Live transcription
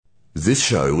This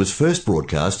show was first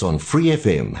broadcast on Free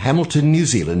FM, Hamilton, New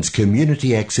Zealand's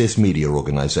community access media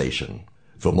organisation.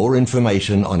 For more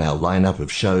information on our lineup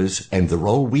of shows and the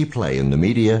role we play in the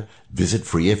media, visit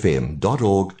freefm.org.nz.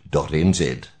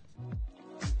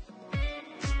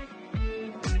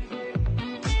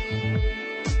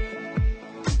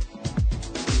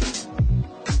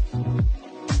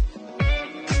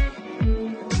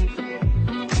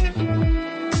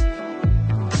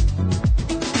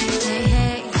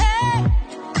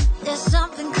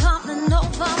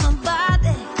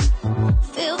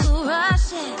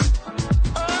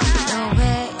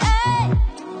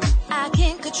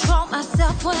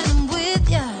 When I'm with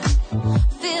you,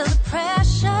 feel the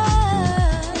pressure.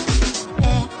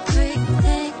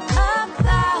 Everything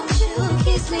about you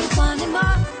keeps me wanting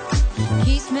more.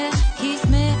 Keeps me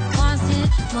wanting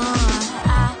more.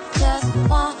 I just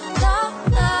wanna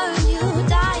learn you,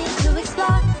 dying to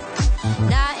explore.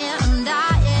 I'm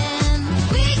dying.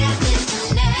 We got this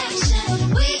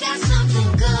connection, we got something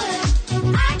good.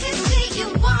 I can see you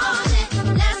want it.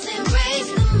 Let's embrace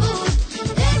the mood.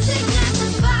 Let's ignite the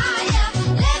fire.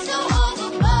 Let's go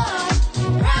overboard.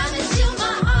 Promise you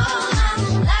my all. I'm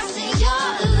lost in your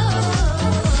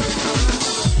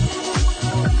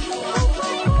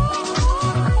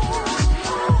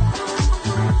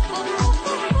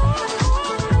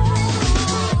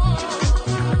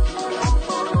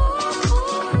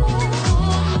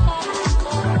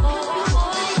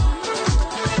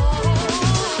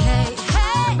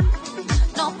Hey,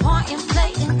 no point in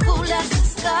playing cool. Let's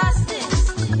discuss this.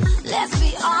 Let's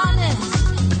be honest.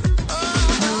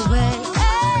 No way,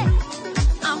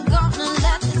 I'm gonna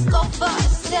let this go for a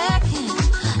second.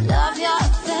 Love your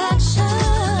affection.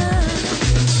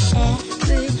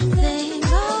 Everything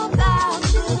about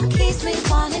you keeps me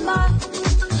wanting more.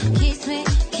 Keeps me.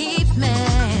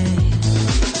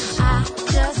 I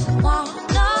just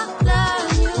wanna learn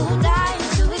you, dying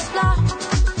to explore.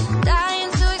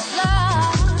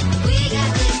 We got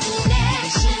this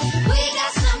connection, we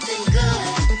got something good.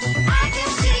 I can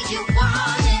see you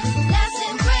want it. Let's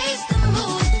embrace the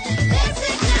mood. Let's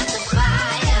ignite the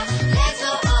fire. Let's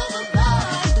go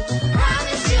overboard.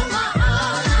 Promise you my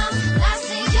all. I'm lost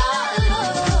in your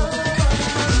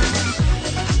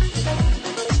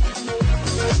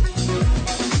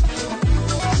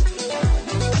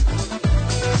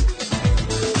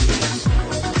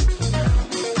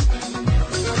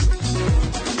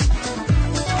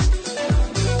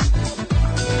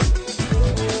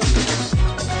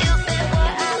You've been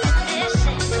what I've been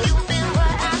missing. You've been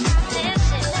what I've been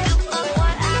missing. You are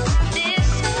what I've been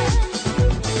missing.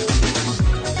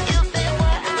 You've been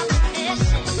what I've been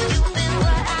missing. You've been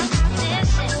what I've been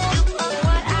missing. You are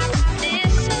what I've been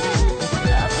missing.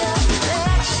 Love your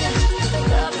affection.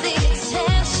 Love the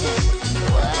attention.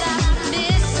 What I've been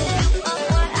missing. You are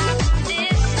what I've been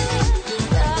missing.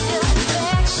 Love your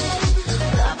affection.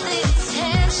 Love the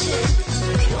attention.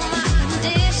 Feel my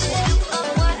condition. You are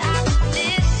what I've been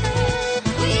missing.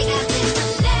 We got this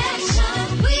connection.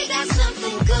 We got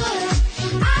something good.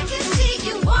 I can see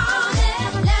you want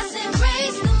it. Let's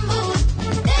embrace the mood.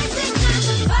 Let's ignite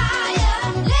the fire.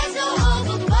 Let's go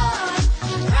overboard.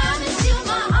 Promise you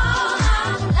my all.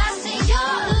 I'm lost in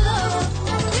your love.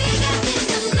 We got this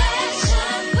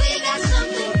connection. We got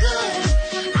something good.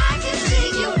 I can see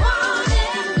you want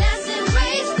it. Let's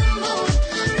embrace the mood.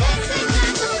 Let's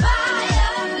ignite the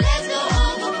fire. Let's go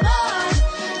overboard.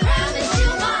 Promise you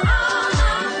my all.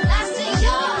 I'm lost in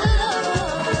your love.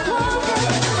 Love the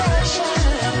attention.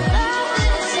 Love the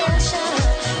attention.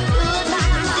 You're my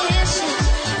condition.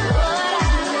 What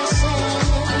I'm missing.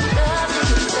 Love the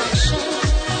attention.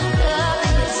 Love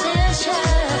the attention.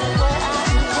 What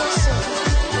I'm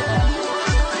missing.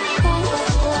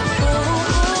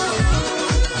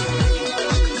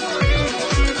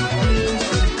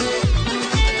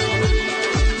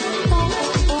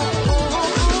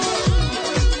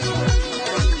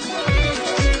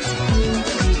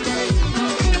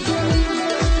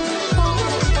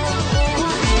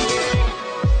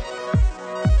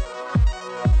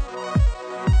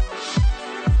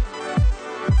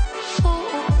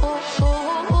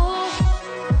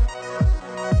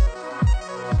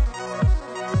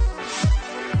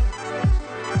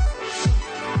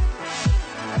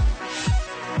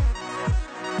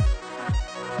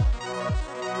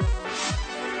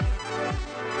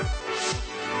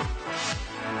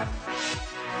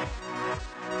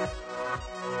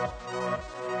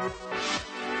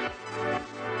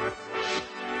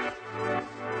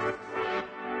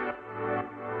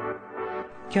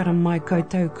 Kia ora mai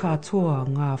koutou katoa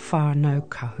ngā whānau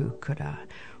kahukura.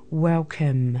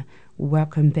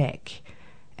 Welcome back.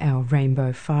 our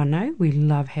Rainbow whānau. We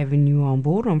love having you on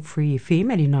board on Free FM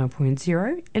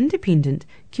 89.0, independent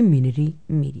community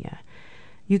media.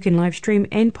 You can live stream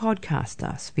and podcast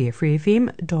us via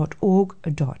freefm.org.nz,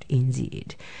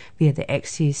 via the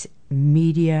Access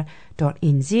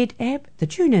Media.nz app, the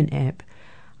TuneIn app,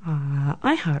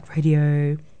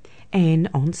 iHeartRadio, and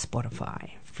on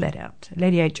Spotify. Flat out.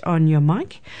 Lady H on your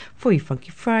mic for your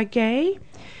Funky Friday,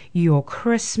 your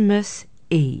Christmas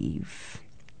Eve.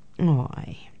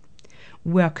 Aye.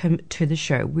 Welcome to the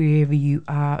show, wherever you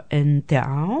are in Te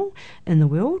Ao, in the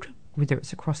world, whether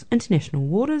it's across international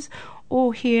waters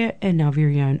or here in our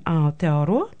very own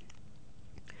Aotearoa.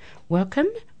 Welcome,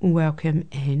 welcome,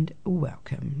 and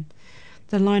welcome.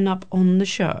 The lineup on the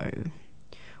show.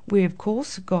 We, of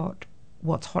course, got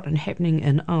what's hot and happening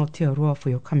in Aotearoa for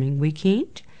your coming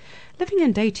weekend. Living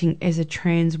and dating as a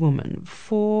trans woman.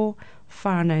 4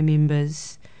 whānau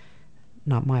members,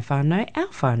 not my whānau, our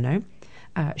whānau,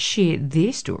 share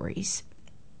their stories.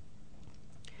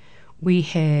 We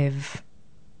have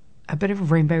a bit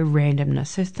of rainbow randomness,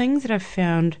 so things that I've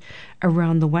found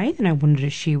around the way that I wanted to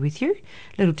share with you.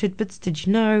 Little tidbits, did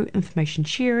you know, information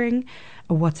sharing,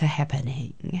 what's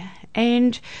happening,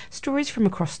 and stories from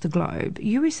across the globe.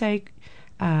 USA,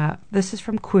 this is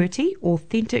from QWERTY,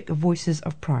 Authentic Voices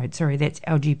of Pride. Sorry, that's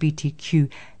LGBTQ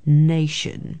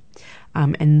Nation.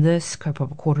 And this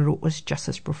kaupapa kōrero was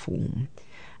justice reform.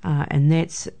 And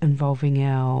that's involving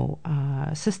our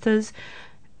sisters,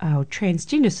 our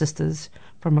transgender sisters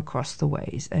from across the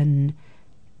ways in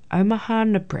Omaha,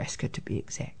 Nebraska to be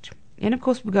exact. And of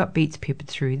course we've got beats peppered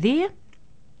through there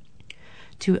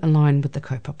to align with the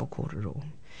kaupapa kōrero.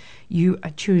 You are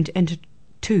tuned into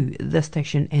the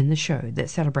station and the show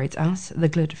that celebrates us, the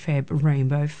Glitter Fab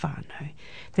Rainbow whānau.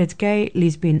 That's gay,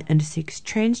 lesbian, intersex,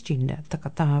 transgender,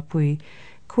 takatāpui,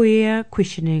 queer,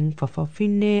 questioning,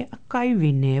 whawhawhine,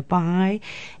 akaiwhine, bi,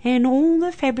 and all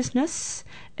the fabulousness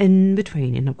in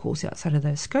between, and of course outside of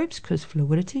those scopes, because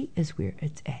fluidity is where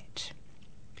it's at.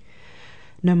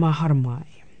 No mahara mai.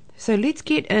 So let's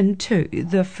get into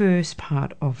the first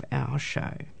part of our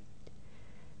show.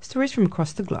 Stories from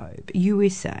across the globe.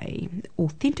 USA,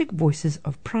 Authentic Voices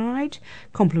of Pride,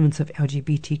 compliments of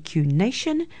LGBTQ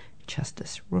Nation,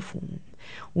 justice reform.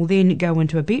 We'll then go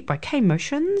into a beat by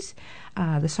K-Motions.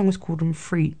 The song is called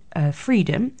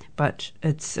Freedom, but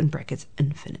it's in brackets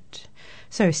infinite.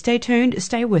 So stay tuned,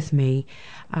 stay with me.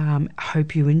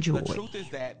 Hope you enjoy. The truth is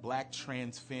that Black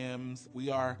trans femmes, we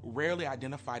are rarely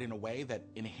identified in a way that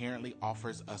inherently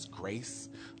offers us grace,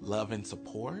 love, and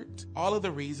support. All of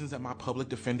the reasons that my public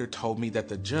defender told me that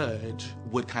the judge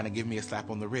would kind of give me a slap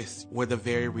on the wrist were the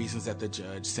very reasons that the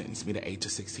judge sentenced me to 8 to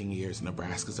 16 years in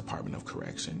Nebraska's Department of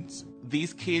Corrections.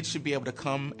 These kids should be able to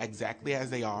come exactly as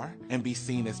they are and be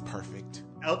seen as perfect.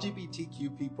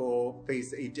 LGBTQ people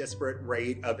face a disparate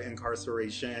rate of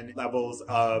incarceration, levels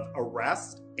of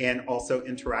arrest, and also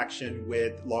interaction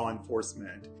with law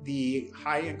enforcement. The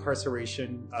high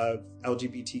incarceration of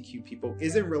LGBTQ people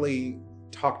isn't really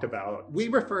talked about. We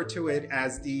refer to it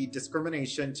as the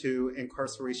discrimination to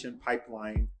incarceration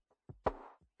pipeline.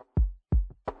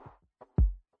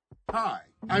 Hi,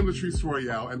 I'm Latrice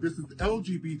Royale, and this is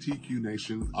LGBTQ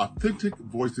Nation's Authentic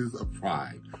Voices of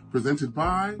Pride, presented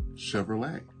by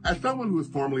Chevrolet. As someone who is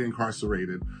formerly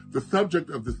incarcerated, the subject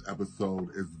of this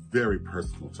episode is very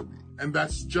personal to me, and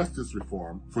that's justice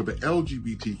reform for the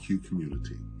LGBTQ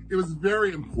community. It was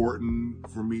very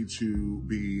important for me to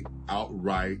be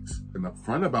outright and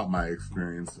upfront about my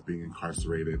experience of being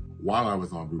incarcerated while I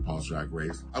was on RuPaul's Drag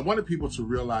Race. I wanted people to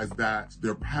realize that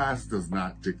their past does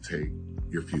not dictate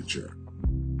your future.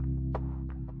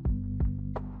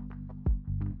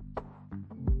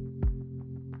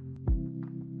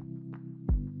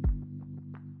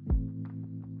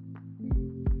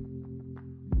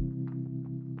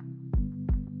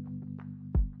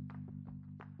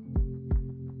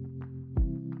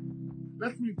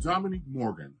 Let's meet Dominique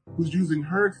Morgan, who's using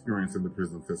her experience in the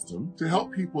prison system to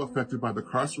help people affected by the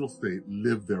carceral state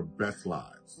live their best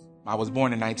lives. I was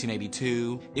born in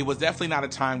 1982. It was definitely not a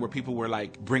time where people were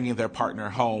like bringing their partner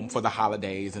home for the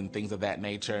holidays and things of that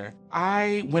nature.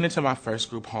 I went into my first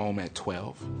group home at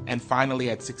 12, and finally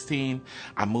at 16,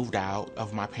 I moved out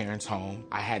of my parents' home.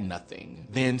 I had nothing.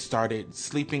 Then started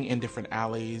sleeping in different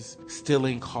alleys,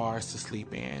 stealing cars to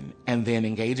sleep in, and then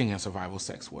engaging in survival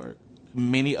sex work.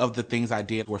 Many of the things I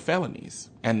did were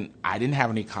felonies, and I didn't have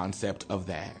any concept of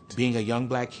that. Being a young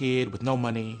Black kid with no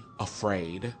money,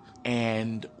 afraid,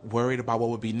 and worried about what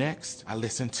would be next, I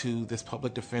listened to this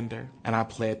public defender and I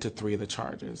pled to 3 of the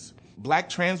charges. Black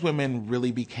trans women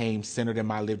really became centered in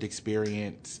my lived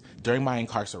experience during my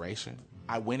incarceration.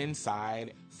 I went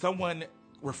inside. Someone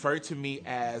referred to me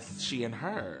as she and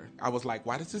her. I was like,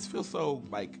 why does this feel so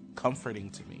comforting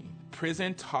to me?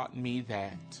 Prison taught me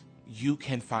that you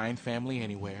can find family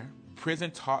anywhere.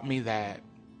 Prison taught me that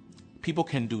people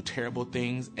can do terrible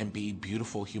things and be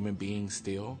beautiful human beings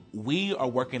still. We are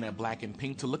working at Black and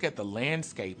Pink to look at the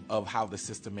landscape of how the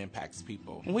system impacts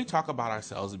people. When we talk about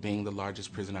ourselves being the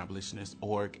largest prison abolitionist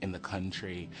org in the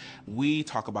country, we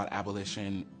talk about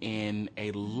abolition in a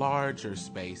larger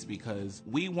space because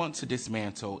we want to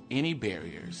dismantle any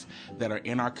barriers that are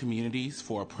in our communities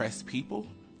for oppressed people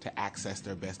to access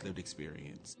their best lived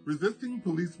experience. Resisting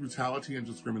police brutality and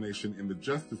discrimination in the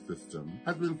justice system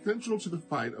has been central to the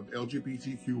fight of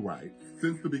LGBTQ rights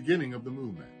since the beginning of the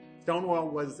movement. Stonewall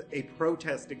was a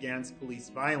protest against police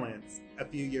violence. A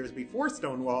few years before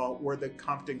Stonewall were the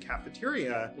Compton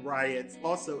cafeteria riots,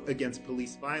 also against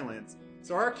police violence.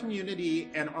 So our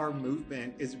community and our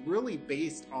movement is really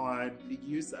based on the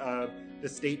use of the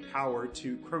state power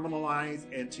to criminalize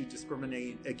and to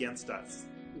discriminate against us.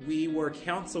 We were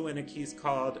counsel in a case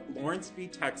called Lawrence v.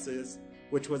 Texas,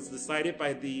 which was decided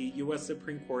by the U.S.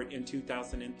 Supreme Court in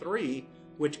 2003,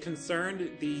 which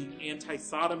concerned the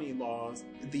anti-sodomy laws.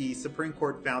 The Supreme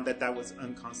Court found that that was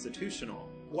unconstitutional.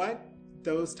 What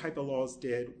those type of laws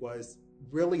did was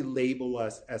really label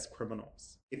us as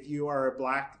criminals. If you are a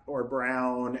Black or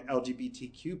brown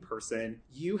LGBTQ person,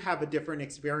 you have a different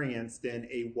experience than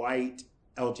a white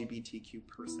LGBTQ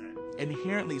person.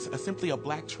 Inherently, simply a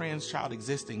Black trans child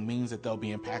existing means that they'll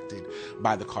be impacted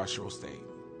by the carceral state.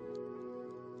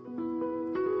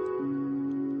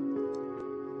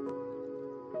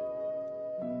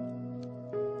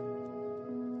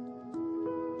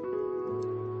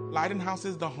 Leiden House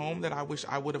is the home that I wish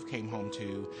I would have came home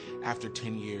to after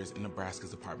 10 years in Nebraska's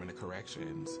Department of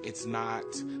Corrections. It's not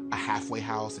a halfway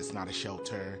house. It's not a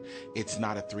shelter. It's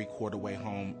not a 3/4 way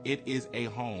home. It is a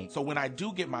home. So when I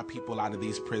do get my people out of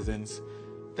these prisons,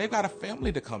 they've got a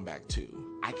family to come back to.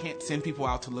 I can't send people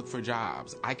out to look for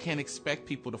jobs. I can't expect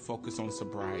people to focus on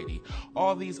sobriety.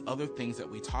 All these other things that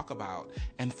we talk about,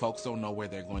 and folks don't know where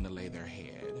they're going to lay their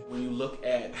head. When you look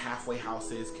at halfway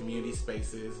houses, community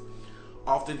spaces,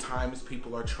 oftentimes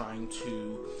people are trying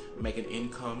to make an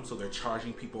income, so they're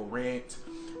charging people rent.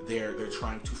 They're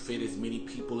trying to fit as many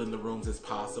people in the rooms as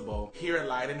possible. Here at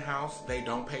Leiden House, they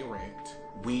don't pay rent.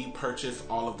 We purchase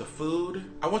all of the food.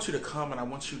 I want you to come and I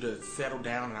want you to settle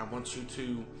down and I want you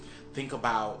to think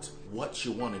about what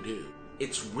you want to do.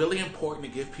 It's really important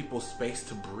to give people space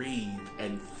to breathe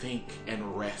and think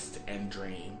and rest and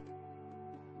dream.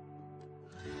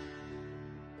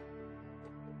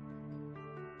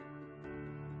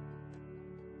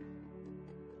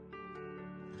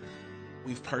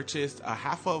 We've purchased a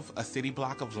half of a city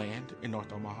block of land in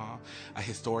North Omaha, a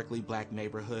historically Black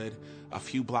neighborhood, a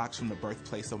few blocks from the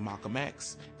birthplace of Malcolm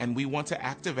X, and we want to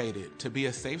activate it to be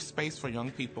a safe space for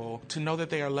young people to know that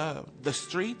they are loved. The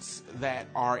streets that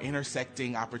are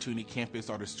intersecting Opportunity Campus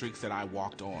are the streets that I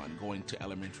walked on going to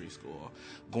elementary school,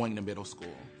 going to middle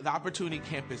school. The Opportunity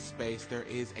Campus space, there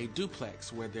is a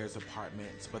duplex where there's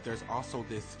apartments, but there's also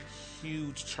this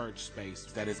huge church space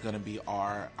that is going to be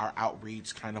our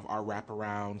outreach, kind of our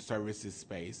wraparound services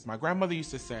space. My grandmother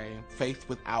used to say, faith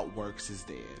without works is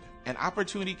dead. And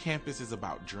Opportunity Campus is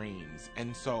about dreams.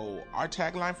 And so our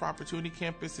tagline for Opportunity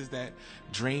Campus is that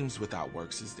dreams without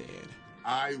works is dead.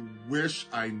 I wish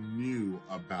I knew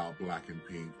about Black and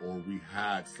Pink, or we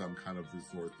had some kind of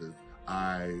resources.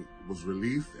 I was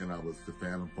released and I was to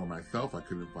fend for myself. I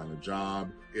couldn't find a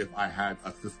job. If I had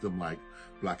a system like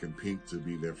Black and Pink to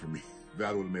be there for me,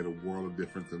 that would have made a world of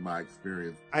difference in my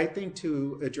experience. I think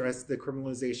to address the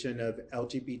criminalization of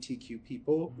LGBTQ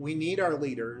people, we need our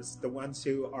leaders, the ones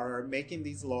who are making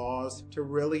these laws, to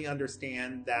really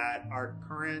understand that our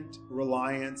current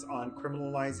reliance on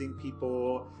criminalizing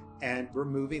people and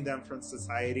removing them from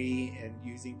society and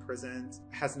using prisons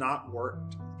has not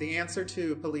worked. The answer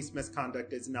to police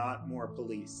misconduct is not more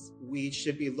police. We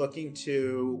should be looking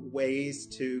to ways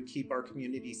to keep our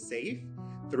community safe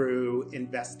through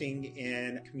investing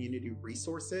in community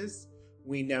resources.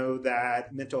 We know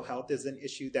that mental health is an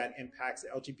issue that impacts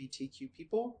LGBTQ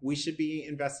people. We should be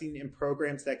investing in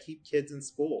programs that keep kids in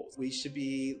schools. We should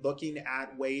be looking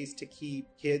at ways to keep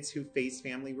kids who face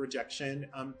family rejection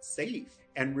safe,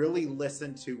 and really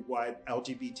listen to what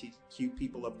LGBTQ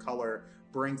people of color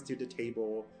brings to the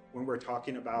table when we're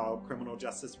talking about criminal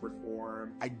justice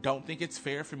reform. I don't think it's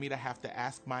fair for me to have to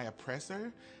ask my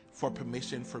oppressor for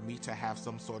permission for me to have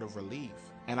some sort of relief.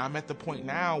 And I'm at the point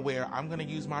now where I'm going to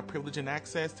use my privilege and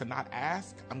access to not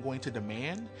ask, I'm going to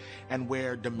demand. And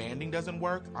where demanding doesn't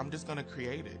work, I'm just going to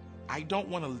create it. I don't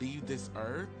want to leave this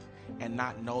earth and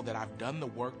not know that I've done the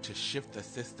work to shift the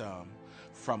system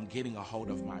from getting a hold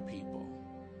of my people.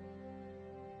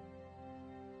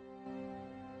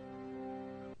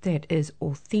 That is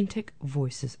Authentic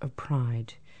Voices of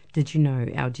Pride. Did you know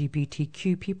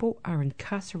LGBTQ people are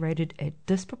incarcerated at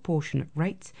disproportionate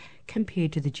rates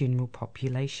compared to the general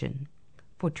population?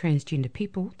 For transgender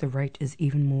people, the rate is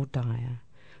even more dire.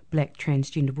 Black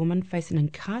transgender women face an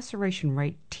incarceration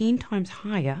rate 10 times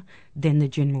higher than the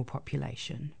general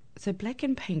population. So Black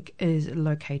and Pink is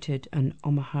located in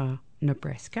Omaha,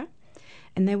 Nebraska,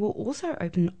 and they will also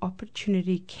open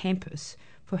Opportunity Campus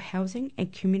for housing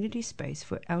and community space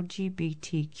for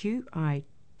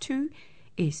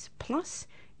LGBTQI2S+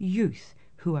 youth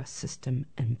who are system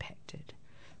impacted.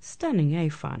 Stunning, eh,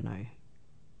 whānau?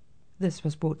 This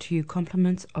was brought to you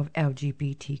compliments of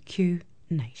LGBTQ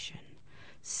Nation.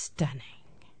 Stunning.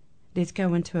 Let's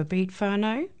go into a beat,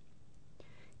 whānau.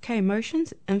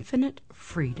 K-Motion's Infinite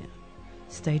Freedom.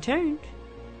 Stay tuned.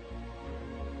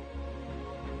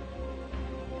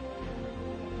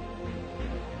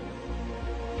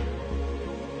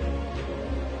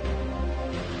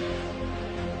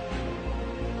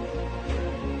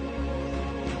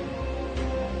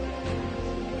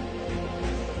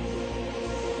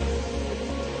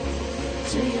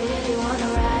 Do you really wanna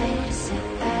ride?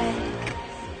 Sit back,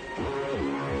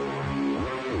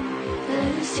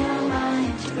 lose your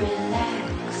mind,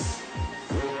 relax.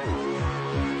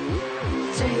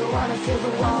 Do you wanna feel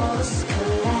the walls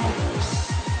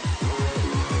collapse?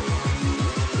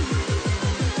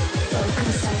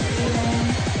 Focus on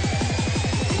feeling,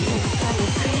 find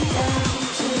your freedom.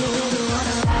 Do you really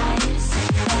wanna ride? Sit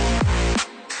back,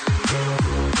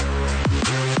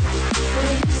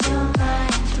 lose your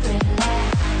mind,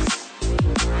 relax.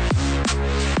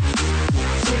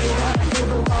 Do you wanna feel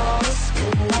the walls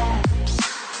collapse?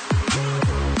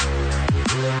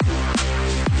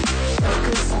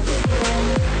 Focus on feeling, find the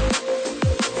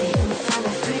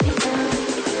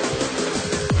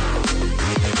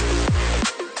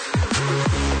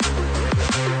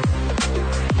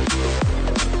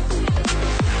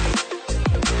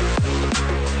freedom.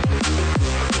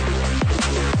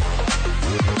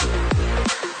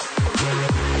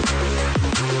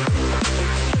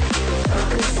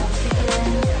 Focus on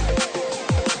feeling,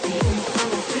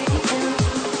 find the freedom.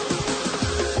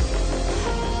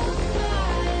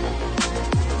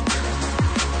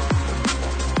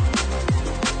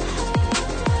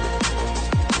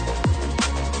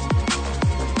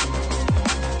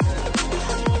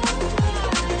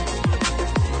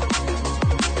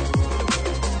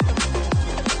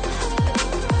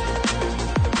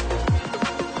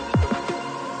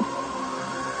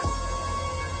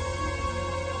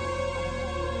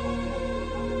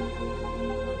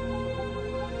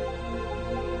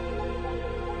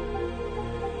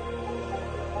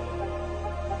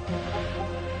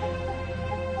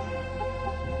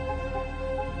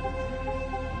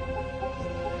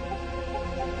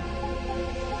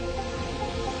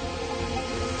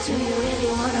 Do you really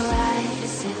wanna ride?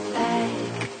 Sit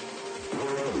back,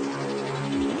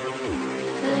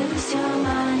 lose your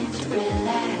mind,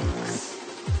 relax.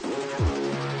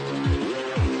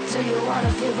 Do you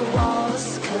wanna feel the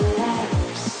walls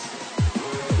collapse?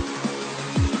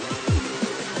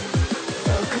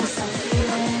 Focus on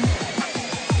feeling,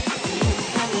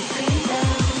 find your freedom.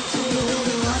 Do you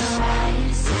really wanna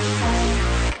ride? Sit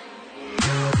back,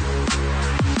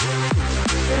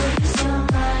 lose your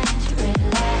mind,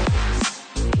 relax.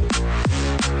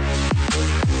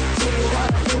 Do you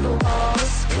wanna feel the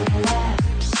walls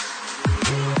collapse?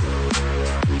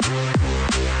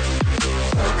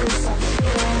 Focus on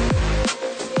feeling, find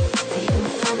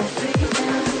the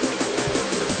freedom.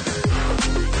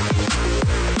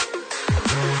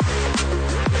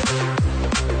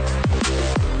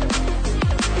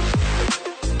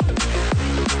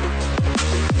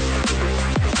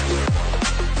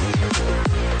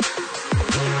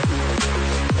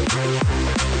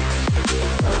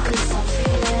 Focus on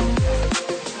feeling,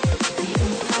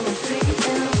 find the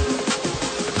freedom.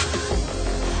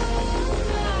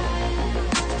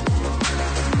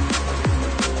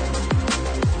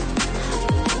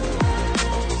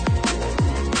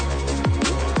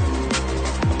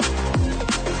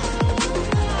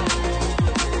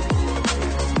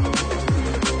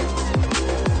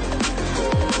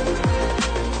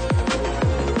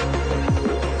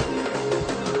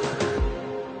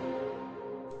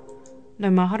 No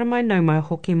mahara mai, no mai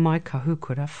hoki mai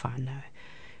kahukura whānau.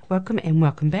 Welcome and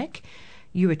welcome back.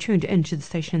 You are tuned into the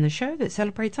station and the show that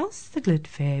celebrates us, the Glit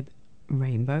Fab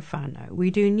Rainbow Whānau. We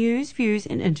do news, views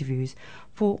and interviews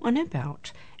for and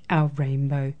about our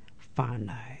Rainbow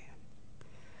Whānau.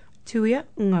 Tuia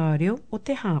ngā reo o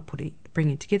te hāpori,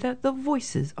 bringing together the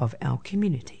voices of our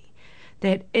community.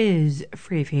 That is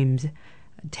Free FM's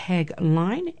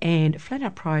tagline, and Flat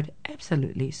Out Pride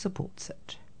absolutely supports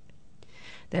it.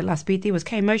 That last beat there was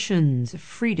K-Motion's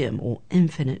Freedom or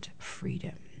Infinite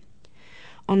Freedom.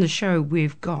 On the show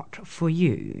we've got for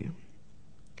you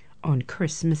on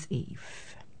Christmas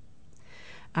Eve.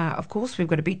 Of course, we've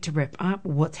got a beat to wrap up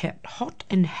what's hot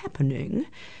and happening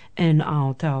in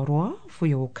Aotearoa for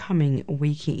your coming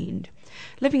weekend.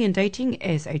 Living and dating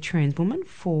as a trans woman,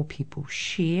 4 people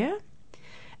share.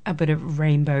 A bit of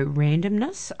rainbow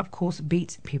randomness, of course,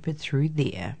 beats peppered through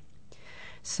there.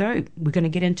 So, we're going to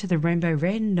get into the rainbow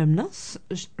randomness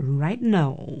right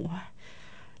now.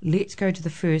 Let's go to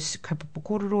the first kaupapa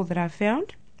korero that I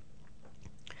found.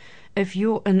 If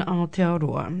you're in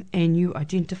Aotearoa and you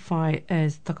identify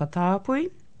as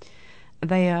Takatāpui,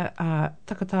 they are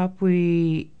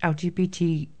Takatāpui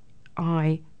LGBTIQ+,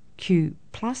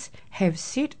 have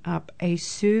set up a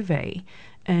survey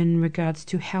in regards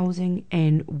to housing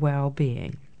and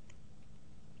well-being.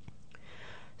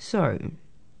 So,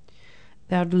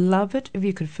 they'd love it if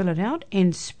you could fill it out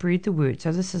and spread the word.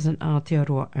 So this is an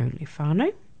Aotearoa only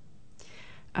whānau.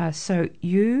 So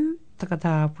you,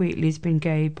 Takatāpui, lesbian,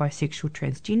 gay, bisexual,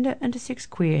 transgender, intersex,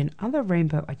 queer and other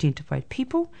rainbow identified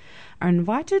people are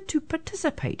invited to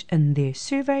participate in their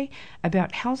survey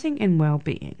about housing and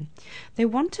well-being. They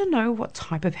want to know what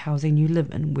type of housing you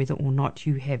live in, whether or not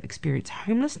you have experienced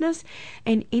homelessness,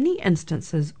 and any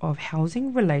instances of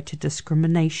housing-related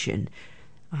discrimination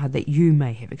that you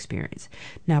may have experienced.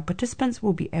 Now, participants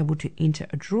will be able to enter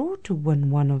a draw to win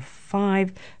one of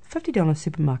 5 $50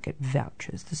 supermarket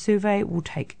vouchers. The survey will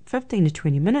take 15 to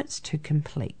 20 minutes to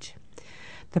complete.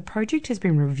 The project has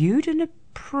been reviewed and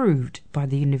approved by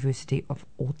the University of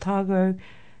Otago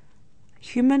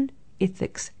Human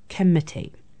Ethics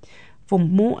Committee. For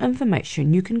more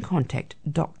information, you can contact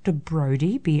Dr.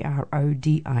 Brodie,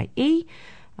 Brodie,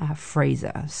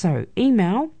 Fraser. So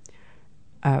email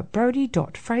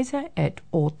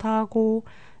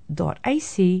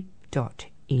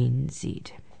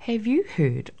brody.fraser@otago.ac.nz. Have you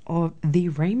heard of the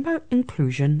Rainbow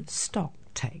Inclusion Stock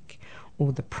Take,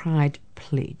 or the Pride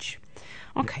Pledge?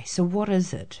 Okay, so what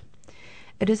is it?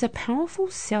 It is a powerful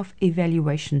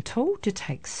self-evaluation tool to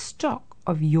take stock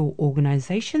of your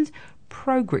organisation's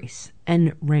progress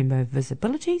in rainbow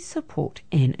visibility, support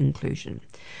and inclusion.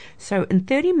 So in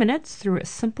 30 minutes, through a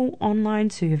simple online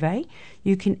survey,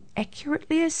 you can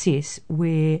accurately assess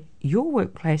where your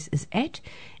workplace is at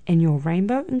in your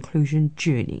rainbow inclusion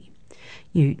journey.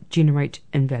 You generate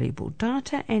invaluable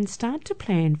data and start to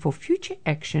plan for future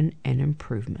action and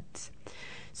improvements.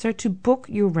 So to book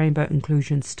your rainbow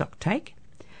inclusion stock take,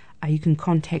 you can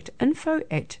contact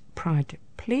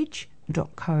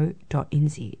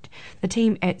info@pridepledge.co.nz. The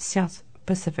team at South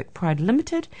Pacific Pride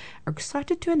Limited are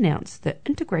excited to announce the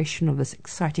integration of this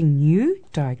exciting new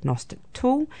diagnostic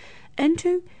tool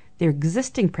into their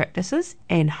existing practices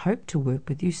and hope to work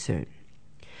with you soon.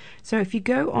 So if you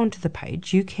go onto the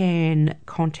page, you can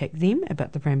contact them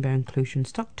about the Rainbow Inclusion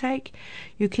Stocktake.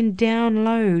 You can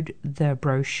download the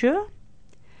brochure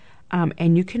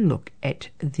and you can look at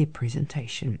their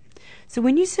presentation. So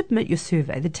when you submit your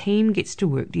survey, the team gets to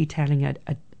work detailing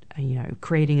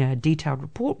creating a detailed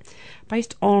report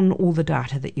based on all the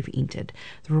data that you've entered.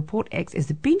 The report acts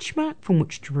as a benchmark from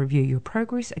which to review your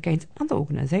progress against other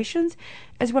organisations,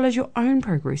 as well as your own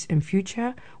progress in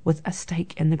future with a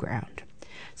stake in the ground.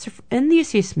 So in the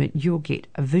assessment, you'll get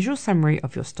a visual summary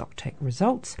of your stocktake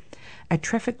results, a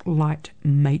traffic light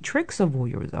matrix of all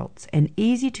your results, an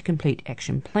easy-to-complete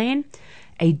action plan,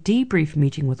 a debrief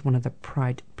meeting with one of the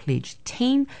Pride Pledge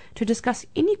team to discuss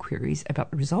any queries about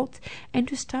the results and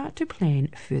to start to plan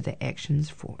further actions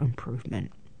for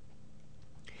improvement.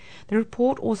 The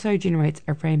report also generates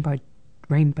a rainbow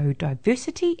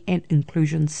diversity and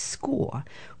inclusion score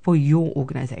for your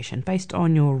organisation based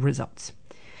on your results.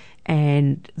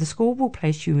 And the score will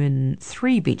place you in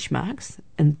 3 benchmarks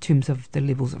in terms of the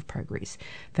levels of progress: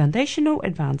 foundational,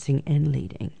 advancing and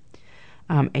leading.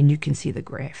 And you can see the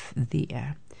graph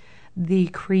there. The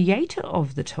creator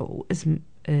of the tool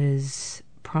is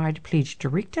Pride Pledge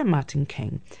Director Martin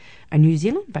King, a New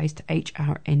Zealand-based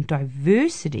HR and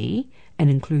diversity and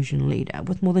inclusion leader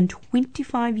with more than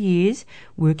 25 years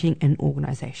working in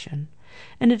organisation.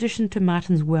 In addition to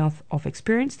Martin's wealth of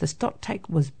experience, the stocktake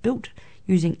was built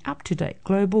using up-to-date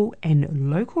global and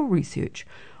local research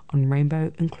on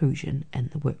rainbow inclusion in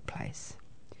the workplace.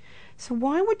 So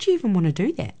why would you even want to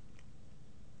do that?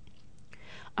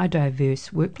 A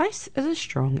diverse workplace is a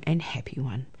strong and happy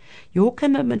one. Your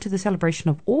commitment to the celebration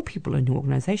of all people in your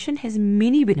organisation has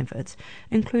many benefits,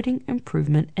 including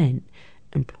improvement in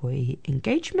employee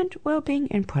engagement, well-being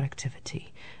and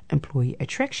productivity, employee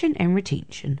attraction and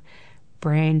retention,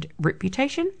 brand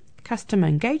reputation, customer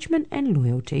engagement and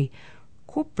loyalty,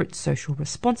 corporate social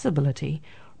responsibility,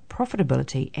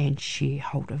 profitability and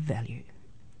shareholder value.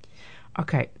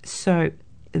 Okay, so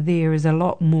there is a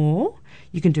lot more.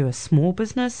 You can do a small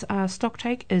business stock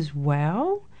take as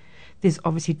well. There's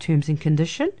obviously terms and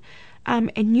condition,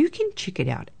 and you can check it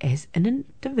out as an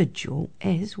individual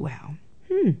as well.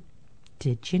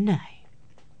 Did you know?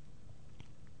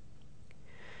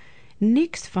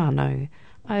 Next whānau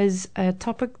is a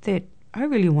topic that I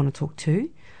really want to talk to,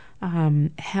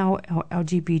 how our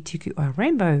LGBTQI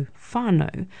rainbow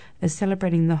whānau is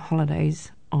celebrating the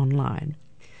holidays online.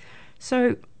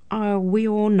 So we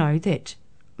all know that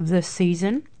this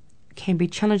season can be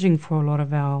challenging for a lot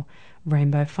of our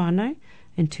rainbow whānau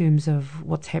in terms of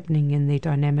what's happening in their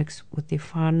dynamics with their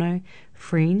whānau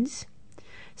friends.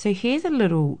 So here's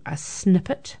a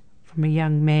snippet from a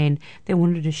young man that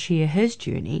wanted to share his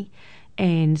journey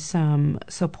and some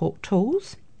support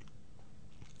tools,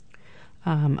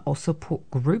 or support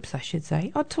groups, I should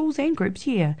say, or tools and groups,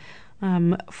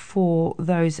 for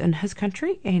those in his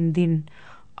country. And then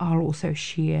I'll also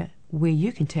share where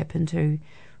you can tap into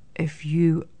if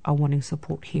you are wanting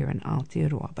support here in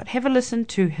Aotearoa. But have a listen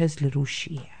to his little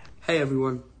share. Hey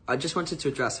everyone, I just wanted to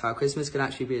address how Christmas can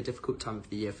actually be a difficult time of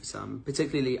the year for some,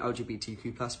 particularly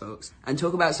LGBTQ+ folks, and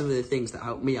talk about some of the things that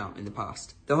helped me out in the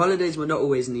past. The holidays were not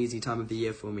always an easy time of the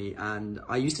year for me, and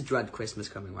I used to dread Christmas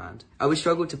coming round. I would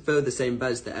struggle to feel the same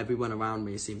buzz that everyone around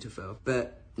me seemed to feel,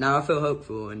 but now I feel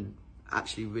hopeful and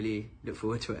actually really look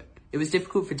forward to it. It was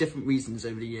difficult for different reasons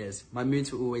over the years. My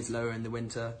moods were always lower in the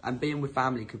winter, and being with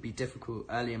family could be difficult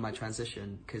early in my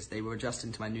transition because they were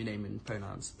adjusting to my new name and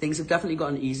pronouns. Things have definitely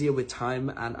gotten easier with time,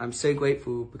 and I'm so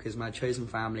grateful because my chosen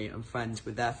family and friends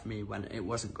were there for me when it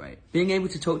wasn't great. Being able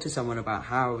to talk to someone about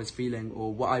how I was feeling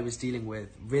or what I was dealing with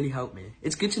really helped me.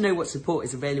 It's good to know what support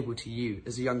is available to you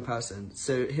as a young person,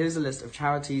 so here's a list of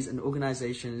charities and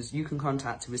organisations you can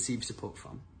contact to receive support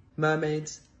from.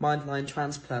 Mermaids, Mindline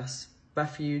Trans Plus,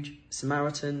 Refuge,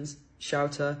 Samaritans,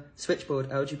 Shelter, Switchboard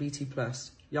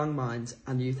LGBT+, Young Minds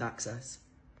and Youth Access.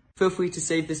 Feel free to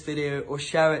save this video or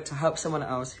share it to help someone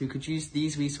else who could use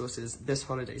these resources this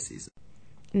holiday season.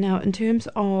 Now, in terms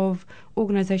of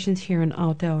organisations here in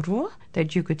Aotearoa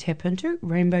that you could tap into,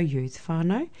 Rainbow Youth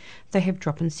Whānau, they have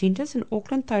drop-in centres in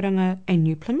Auckland, Tauranga and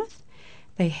New Plymouth.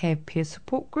 They have peer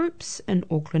support groups in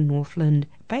Auckland, Northland,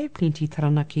 Bay of Plenty,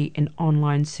 Taranaki and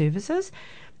online services.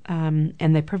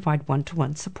 And they provide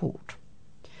one-to-one support.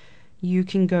 You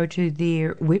can go to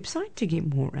their website to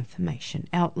get more information.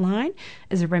 Outline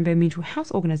is a Rainbow mental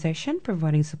health organisation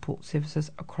providing support services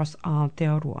across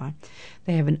Aotearoa.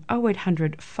 They have an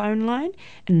 0800 phone line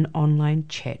and an online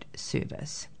chat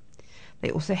service.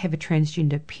 They also have a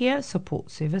transgender peer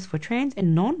support service for trans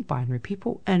and non-binary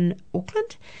people in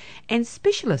Auckland and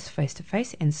specialist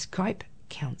face-to-face and Skype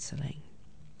counselling.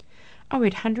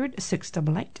 0800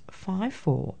 688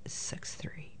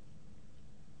 5463.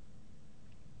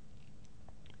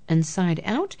 Inside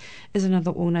Out is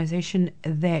another organisation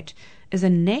that is a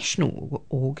national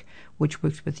org which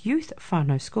works with youth,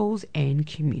 whānau schools and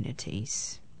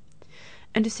communities.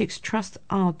 Intersex Trust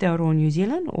Aotearoa New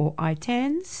Zealand, or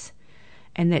ITANZ,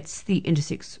 and that's the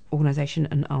intersex organisation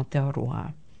in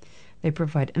Aotearoa. They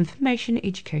provide information,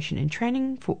 education and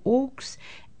training for orgs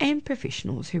and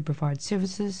professionals who provide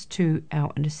services to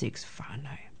our intersex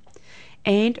whānau.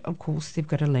 And, of course, they've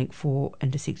got a link for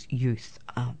Intersex Youth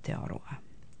Aotearoa.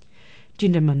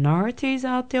 Gender Minorities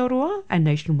Aotearoa, a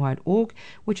nationwide org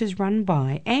which is run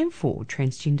by and for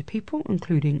transgender people,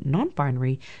 including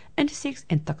non-binary, intersex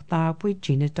and takatāpui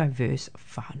gender diverse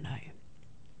whānau.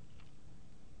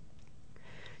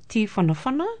 Te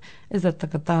Whanawhana is a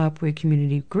takatāpui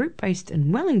community group based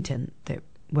in Wellington that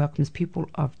welcomes people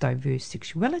of diverse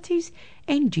sexualities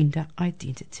and gender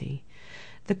identity.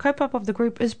 The kaupapa of the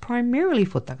group is primarily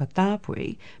for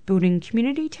takatāpui, building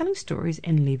community, telling stories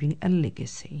and leaving a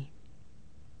legacy.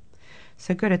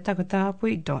 So go to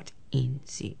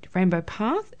takatāpui.nz. Rainbow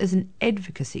Path is an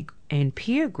advocacy and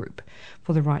peer group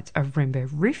for the rights of rainbow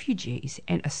refugees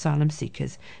and asylum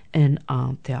seekers in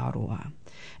Aotearoa.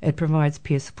 It provides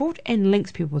peer support and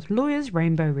links people with lawyers,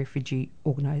 rainbow refugee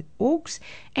orgs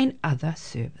and other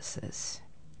services.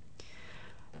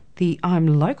 The I'm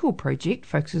Local project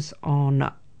focuses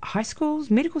on high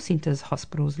schools, medical centres,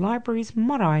 hospitals, libraries,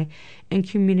 marae and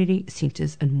community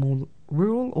centres in more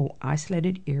rural or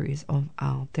isolated areas of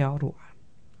Aotearoa.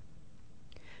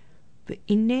 The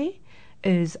INE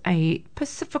is a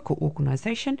Pacifica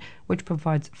organisation which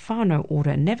provides whānau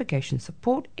order navigation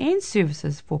support and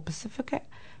services for Pacifica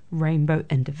rainbow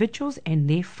individuals and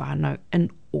their whānau in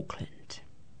Auckland.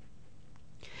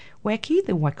 WACI,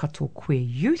 the Waikato Queer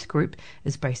Youth Group,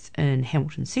 is based in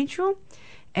Hamilton Central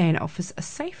and offers a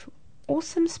safe,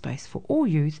 awesome space for all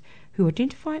youth who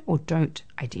identify or don't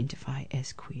identify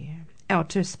as queer.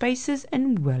 Outer Spaces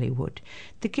in Wellywood,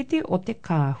 Te Kete o Te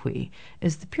Kāhui,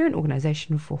 is the parent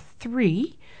organisation for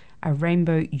 3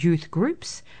 rainbow youth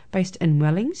groups based in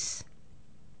Wellings,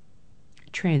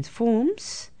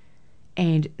 Transforms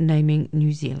and Naming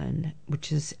New Zealand,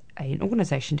 which is an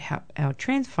organisation to help our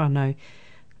transgender,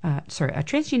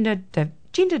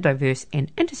 gender diverse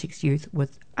and intersex youth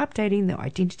with updating their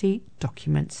identity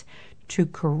documents to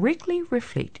correctly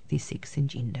reflect their sex and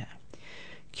gender.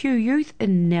 Q Youth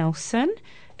in Nelson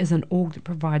is an org that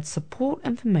provides support,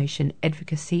 information,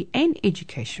 advocacy and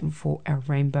education for our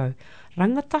rainbow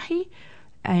rangatahi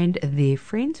and their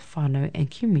friends, whānau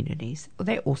and communities.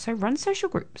 They also run social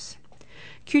groups.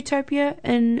 Qtopia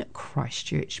in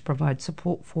Christchurch provides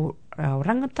support for our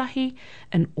rangatahi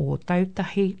in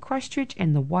Ōtautahi, Christchurch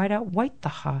and the wider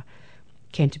Waitaha,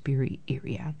 Canterbury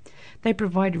area. They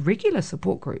provide regular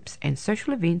support groups and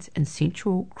social events in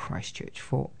central Christchurch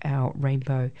for our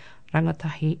rainbow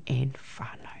rangatahi and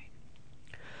whānau.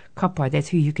 Kapai, that's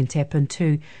who you can tap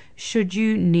into should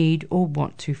you need or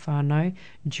want to whānau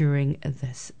during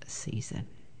this season.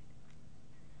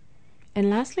 And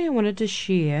lastly, I wanted to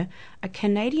share a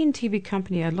Canadian TV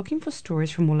company are looking for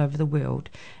stories from all over the world.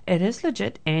 It is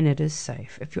legit and it is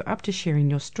safe. If you're up to sharing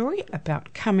your story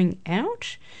about coming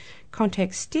out,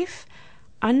 contact Steph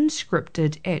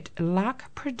Unscripted at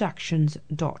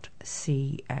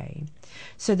larkproductions.ca.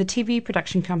 So the TV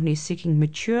production company is seeking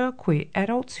mature queer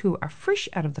adults who are fresh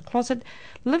out of the closet,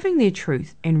 living their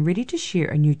truth and ready to share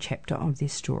a new chapter of their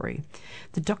story.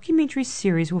 The documentary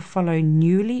series will follow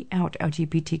newly out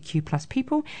LGBTQ plus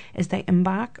people as they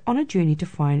embark on a journey to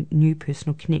find new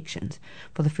personal connections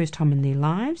for the first time in their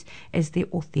lives as their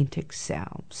authentic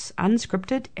selves.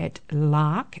 Unscripted at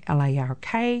Lark,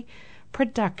 L-A-R-K,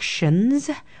 Productions,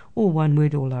 all one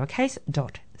word, all lowercase,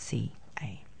 .ca.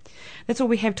 That's all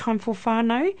we have time for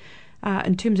whānau.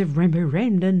 In terms of rainbow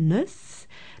randomness,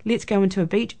 let's go into a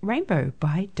beat, Rainbow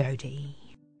by Dodie.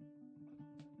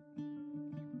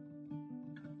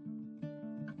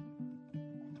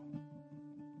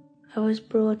 I was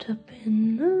brought up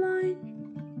in a line,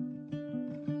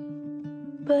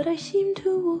 but I seem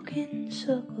to walk in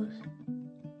circles.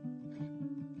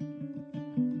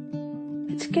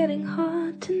 It's getting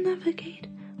hard to navigate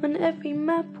when every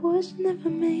map was never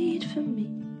made for me.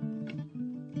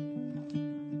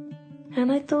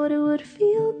 And I thought it would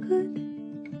feel good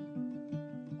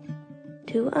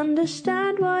to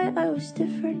understand why I was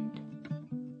different.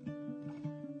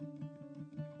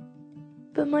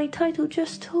 But my title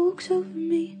just talks over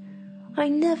me. I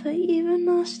never even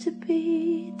asked to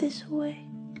be this way.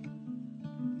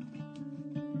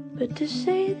 But to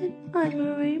say that I'm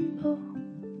a rainbow,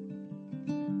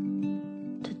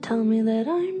 tell me that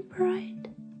I'm bright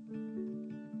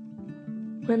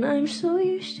when I'm so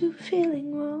used to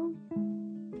feeling wrong.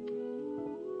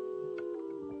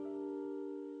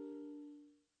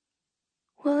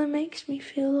 Well, it makes me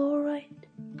feel alright.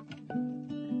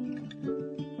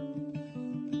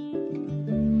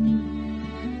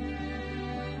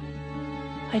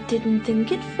 I didn't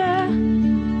think it fair.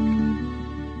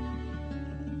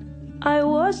 I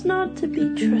was not to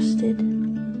be trusted.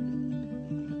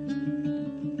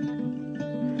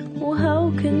 Well,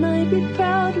 how can I be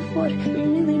proud of what a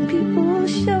million people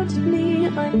shouted me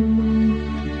I'm not?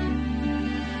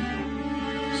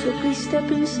 So please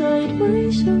step inside my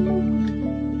soul.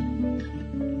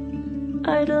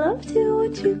 I'd love to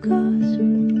watch you gasp.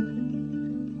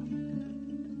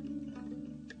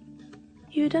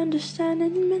 You'd understand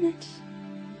in minutes,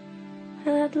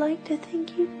 and I'd like to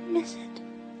think you'd miss it,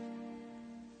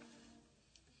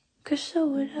 'cause so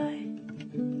would I.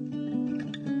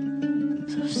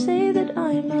 So say that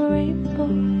I'm a rainbow,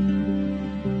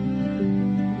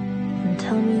 and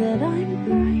tell me that I'm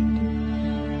bright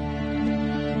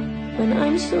when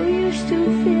I'm so used to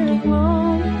feeling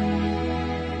wrong.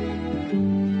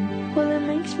 Well, it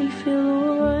makes me feel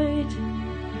alright.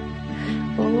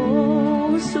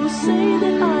 Oh, so say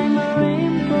that I'm a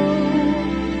rainbow,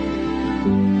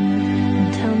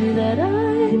 and tell me that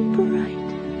I'm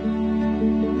bright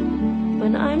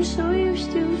when I'm so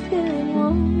used to feeling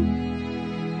wrong.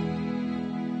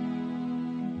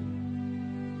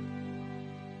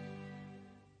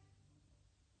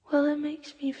 Well, it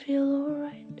makes me feel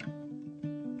alright.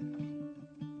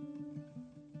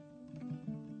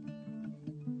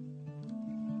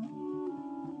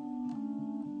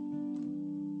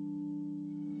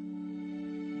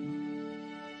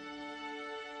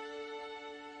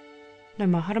 No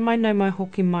mahara mai, no mai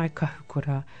hoki mai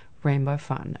kahukura Rainbow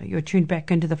Whānau. You're tuned back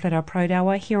into the Flat Out Pride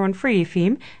Hour here on Free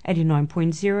FM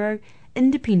 89.0,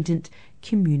 independent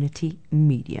community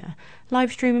media.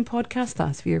 Live stream and podcast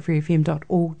us via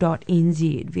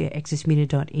freefm.org.nz, via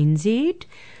accessmedia.nz,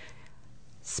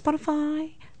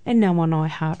 Spotify, and now on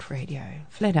iHeartRadio,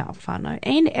 Flat Out Whānau,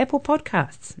 and Apple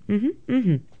Podcasts.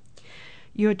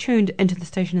 You're tuned into the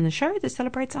station in the show that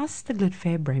celebrates us, the Glitfab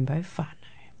Fab Rainbow Whānau.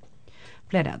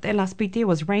 Flat out, that last beat there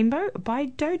was Rainbow by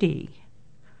Dodie.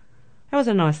 That was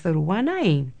a nice little one,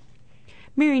 eh?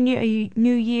 Merry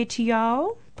New Year to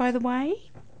y'all, by the way.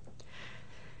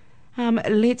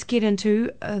 Let's get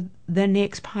into the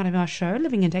next part of our show,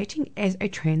 Living and Dating as a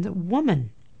Trans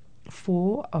Woman.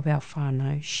 4 of our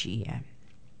whānau share.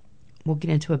 We'll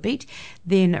get into a beat,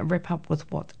 then wrap up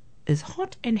with what is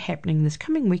hot and happening this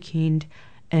coming weekend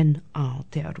in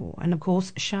Aotearoa. And of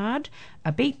course, Shard,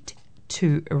 a beat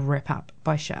to wrap up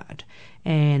by Shard.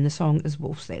 And the song is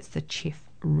Wolves, that's the Chef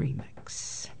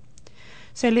remix.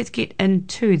 So let's get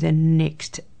into the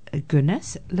next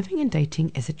goodness, Living and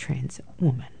Dating as a Trans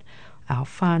Woman. Our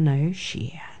whānau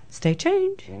share. Stay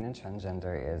tuned. Being a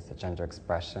transgender is a gender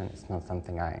expression. It's not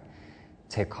something I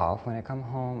take off when I come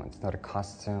home. It's not a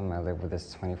costume. I live with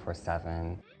this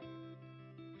 24/7.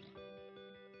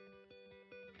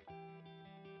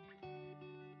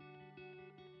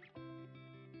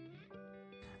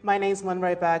 My name is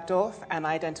Monroe Bergdorf, and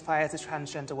I identify as a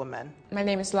transgender woman. My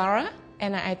name is Laura,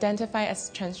 and I identify as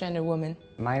a transgender woman.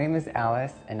 My name is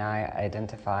Alice, and I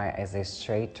identify as a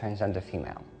straight transgender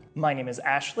female. My name is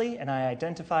Ashley, and I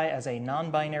identify as a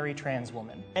non-binary trans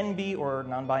woman. NB, or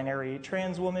non-binary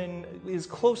trans woman, is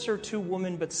closer to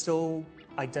woman, but still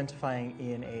identifying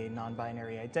in a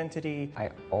non-binary identity.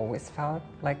 I always felt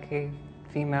like a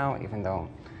female, even though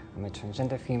I'm a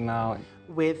transgender female.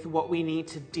 With what we need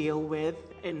to deal with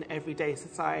in everyday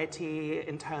society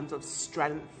in terms of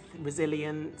strength,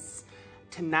 resilience,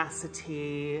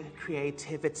 tenacity,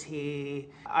 creativity,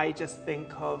 I just think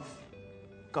of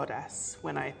goddess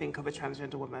when I think of a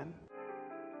transgender woman.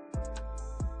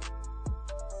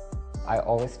 I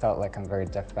always felt like I'm very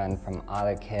different from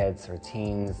other kids or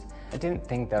teens. I didn't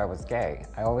think that I was gay.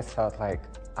 I always felt like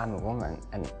I'm a woman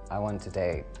and I want to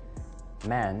date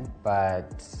men,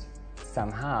 but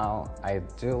somehow I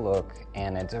do look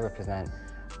and I do represent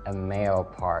a male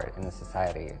part in the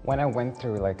society. When I went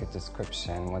through like a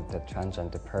description what the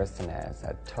transgender person is,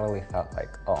 I totally felt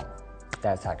like, oh,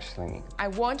 that's actually me. I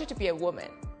wanted to be a woman.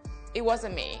 It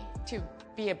wasn't me to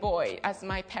be a boy as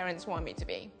my parents want me to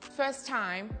be. First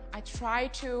time, I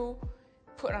tried to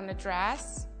put on a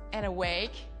dress and a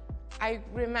wig. I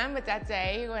remember that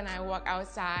day when I walk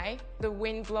outside, the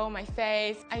wind blow my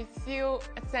face. I feel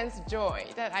a sense of joy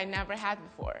that I never had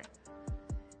before.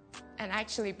 And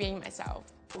actually being myself.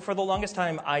 For the longest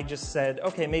time, I just said,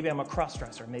 okay, maybe I'm a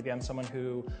cross-dresser. Maybe I'm someone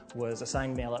who was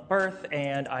assigned male at birth,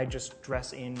 and I just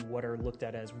dress in what are looked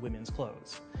at as women's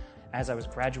clothes. As I was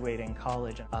graduating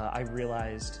college, I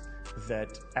realized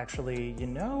that actually,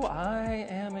 I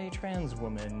am a trans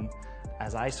woman.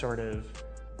 As I sort of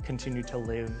continued to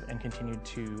live and continued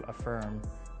to affirm,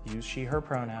 use she, her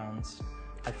pronouns,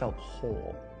 I felt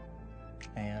whole,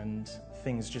 and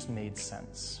things just made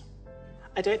sense.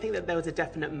 I don't think that there was a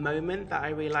definite moment that I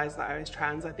realized that I was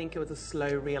trans. I think it was a slow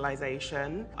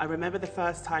realization. I remember the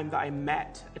first time that I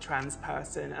met a trans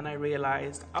person and I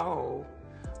realized, oh,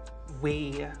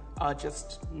 we are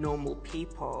just normal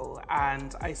people,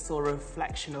 and I saw a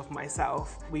reflection of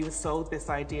myself. We were sold this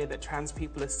idea that trans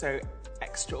people are so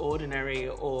extraordinary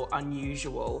or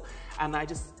unusual, and I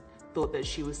just thought that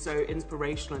she was so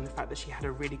inspirational in the fact that she had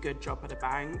a really good job at a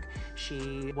bank.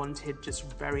 She wanted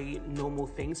just very normal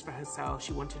things for herself.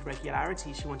 She wanted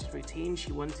regularity, she wanted routine,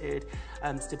 she wanted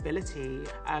stability,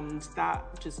 and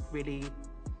that just really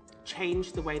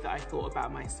changed the way that I thought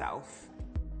about myself.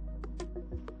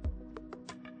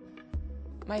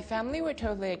 My family were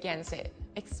totally against it,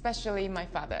 especially my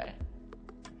father.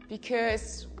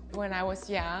 Because when I was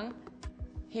young,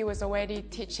 he was already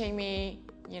teaching me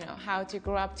how to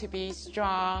grow up to be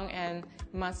strong and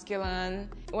masculine.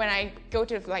 When I go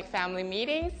to family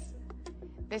meetings,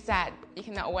 they said, you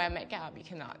cannot wear makeup, you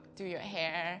cannot do your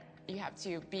hair, you have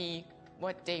to be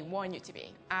what they want you to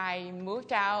be. I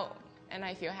moved out and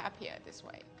I feel happier this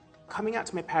way. Coming out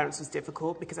to my parents was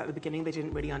difficult because at the beginning they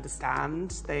didn't really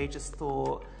understand. They just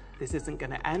thought this isn't going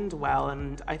to end well.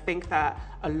 And I think that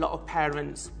a lot of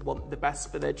parents want the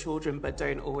best for their children, but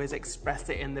don't always express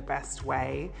it in the best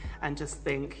way, and just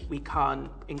think we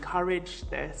can't encourage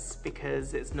this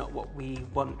because it's not what we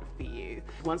want for you.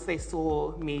 Once they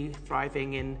saw me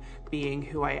thriving in being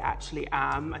who I actually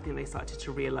am, I think they started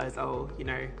to realize, oh, you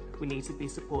know, we need to be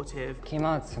supportive. Came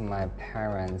out to my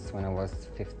parents when I was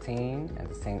 15. At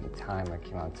the same time, I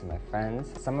came out to my friends.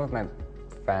 Some of my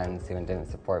friends even didn't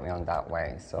support me on that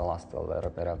way, so I lost a little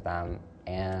bit of them.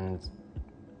 And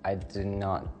I did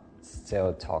not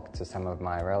still talk to some of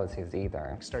my relatives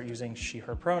either. Start using she,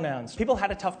 her pronouns. People had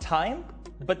a tough time,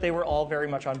 but they were all very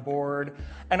much on board.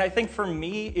 And I think for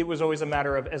me, it was always a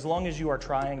matter of, as long as you are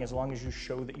trying, as long as you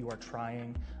show that you are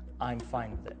trying, I'm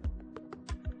fine with it.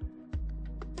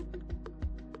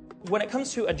 When it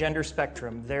comes to a gender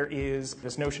spectrum, there is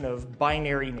this notion of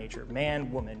binary nature,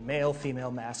 man, woman, male,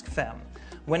 female, masc, femme,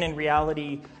 when in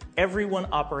reality, everyone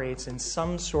operates in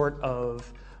some sort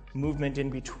of movement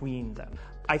in between them.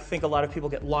 I think a lot of people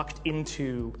get locked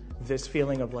into this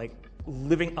feeling of like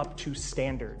living up to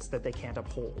standards that they can't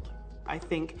uphold. I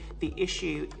think the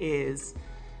issue is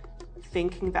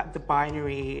thinking that the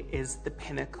binary is the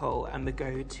pinnacle and the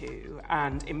go-to,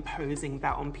 and imposing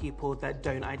that on people that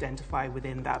don't identify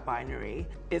within that binary.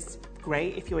 It's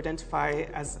great if you identify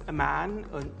as a man,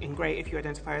 and great if you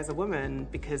identify as a woman,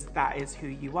 because that is who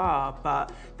you are,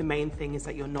 but the main thing is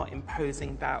that you're not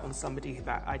imposing that on somebody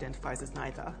that identifies as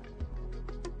neither.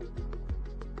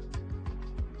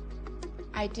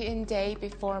 I didn't date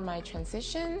before my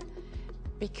transition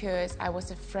because I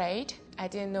was afraid. I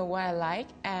didn't know what I like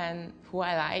and who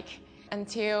I like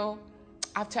until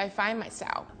after I find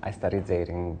myself. I started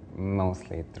dating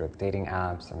mostly through dating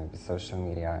apps or maybe social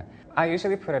media. I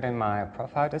usually put it in my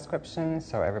profile description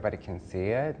so everybody can see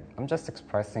it. I'm just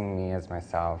expressing me as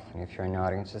myself, and if you're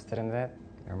not interested in it,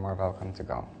 you're more welcome to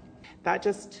go. That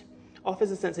just offers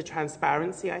a sense of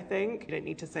transparency, I think. You don't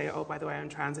need to say, oh, by the way, I'm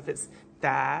trans, if it's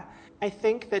there. I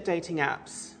think that dating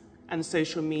apps and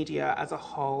social media as a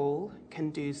whole can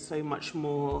do so much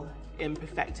more in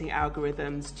perfecting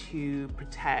algorithms to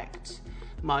protect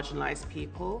marginalized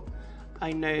people.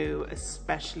 I know,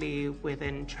 especially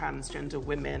within transgender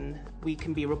women, we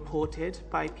can be reported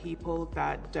by people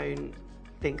that don't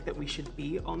think that we should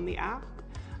be on the app,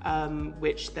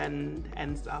 which then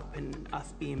ends up in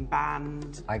us being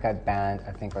banned. I got banned,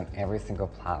 I think, on every single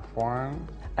platform.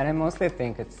 And I mostly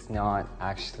think it's not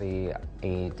actually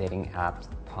a dating app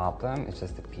problem, it's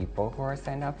just the people who are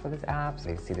signed up for these apps.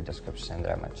 They see the description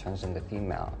that I'm a transgender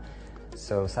female.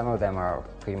 So some of them are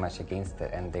pretty much against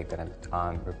it, and they're gonna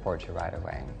report you right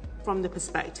away. From the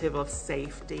perspective of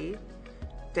safety,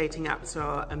 dating apps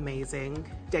are amazing.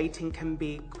 Dating can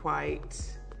be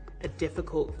quite a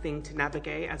difficult thing to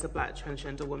navigate as a Black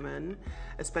transgender woman,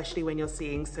 especially when you're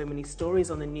seeing so many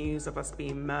stories on the news of us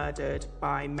being murdered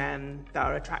by men that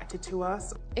are attracted to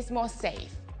us. It's more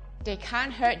safe. They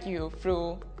can't hurt you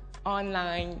through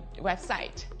online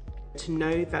website. To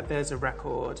know that there's a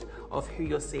record of who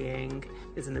you're seeing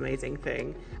is an amazing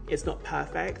thing. It's not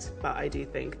perfect, but I do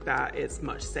think that it's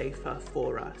much safer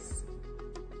for us.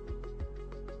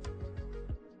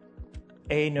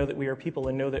 Know that we are people,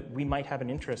 and know that we might have an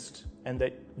interest, and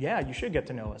that, yeah, you should get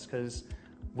to know us because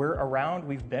we're around,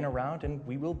 we've been around, and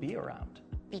we will be around.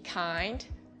 Be kind.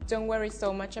 Don't worry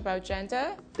so much about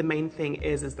gender. The main thing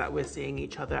is that we're seeing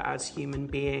each other as human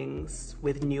beings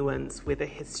with nuance, with a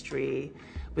history,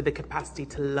 with the capacity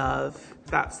to love.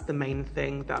 That's the main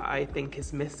thing that I think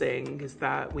is missing, is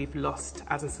that we've lost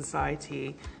as a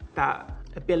society that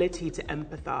ability to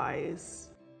empathize.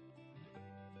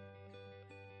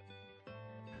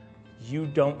 You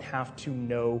don't have to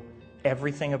know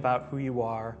everything about who you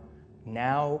are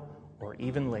now or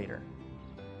even later,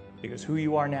 because who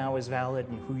you are now is valid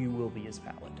and who you will be is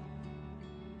valid.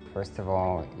 First of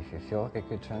all, if you feel like a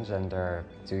good transgender,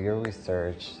 do your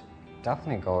research.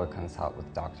 Definitely go and consult with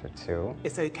a doctor too.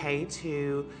 It's okay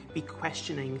to be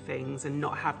questioning things and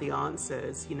not have the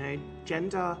answers. You know,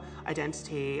 gender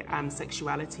identity and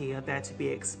sexuality are there to be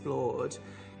explored.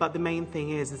 But the main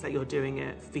thing is that you're doing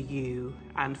it for you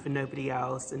and for nobody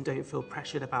else, and don't feel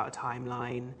pressured about a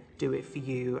timeline. Do it for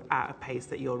you at a pace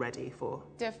that you're ready for.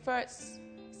 The first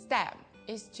step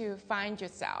is to find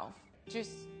yourself.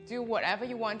 Just do whatever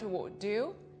you want to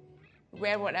do,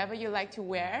 wear whatever you like to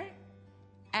wear,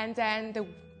 and then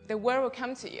the world will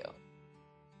come to you.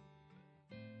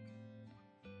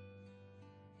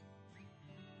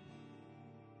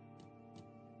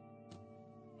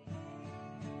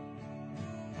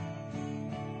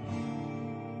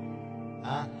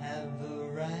 I have a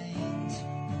right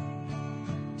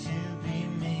to be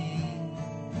me.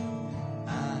 I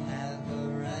have a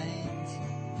right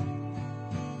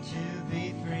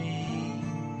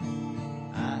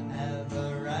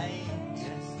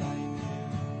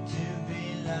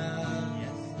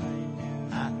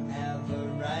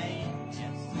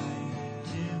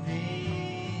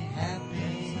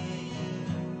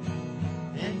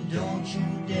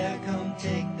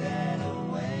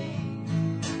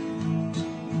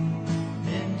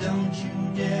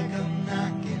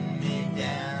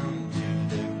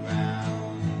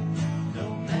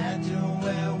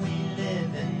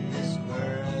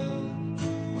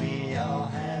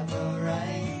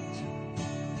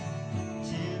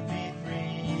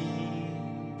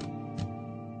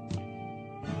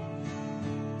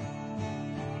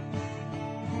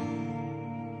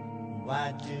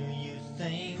do you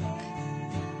think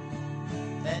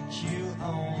that you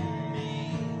own me?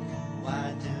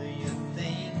 Why do you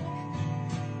think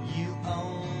you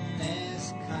own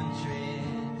this country?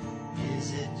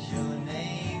 Is it your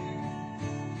name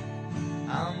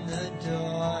on the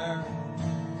door?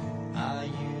 Are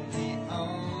you the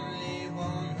only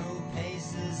one who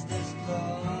paces this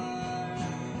floor?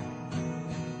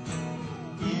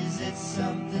 Is it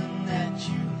something that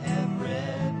you have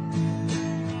read?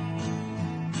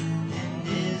 And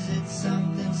is it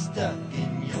something stuck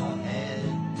in your head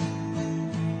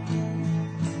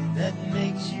that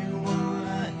makes you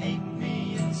wanna hate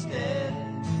me instead?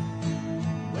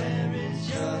 Where is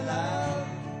your love?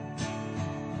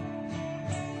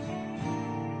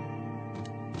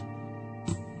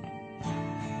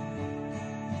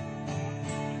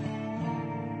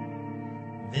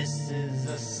 This is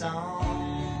a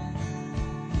song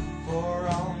for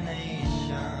all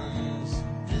nations.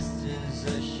 This is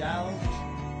a shout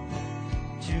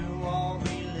to all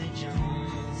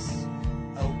religions.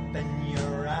 Open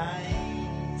your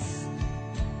eyes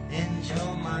and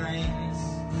your minds.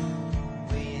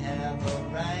 We have a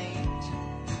right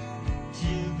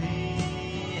to be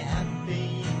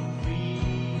happy and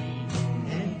free.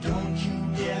 And don't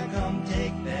you dare come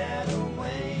take that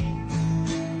away.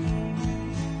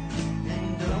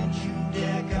 And don't you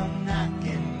dare come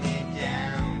knocking me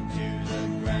down to the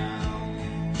ground.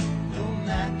 No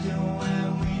matter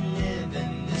where we live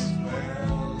in this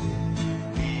world,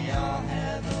 we all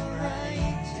have a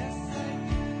right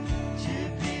to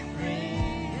be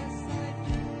free.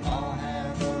 All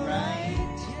have a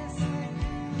right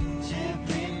to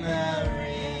be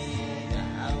married.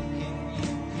 How can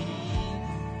you be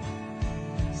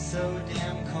so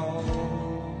damn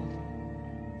cold?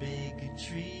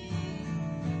 Bigotry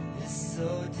is so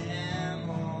damn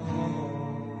old.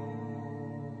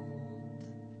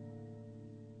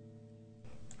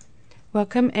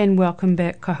 Welcome and welcome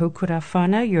back, Kahukura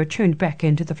whānau. You're tuned back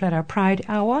into the Flat Out Pride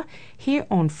Hour here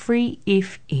on Free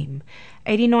FM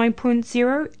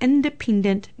 89.0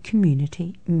 Independent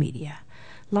Community Media.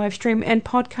 Live stream and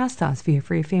podcast us via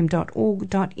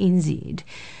freefm.org.nz,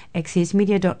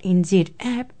 accessmedia.nz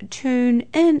app,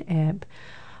 TuneIn app,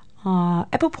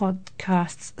 Apple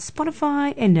Podcasts,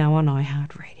 Spotify, and now on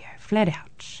iHeartRadio. Flat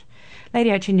Out.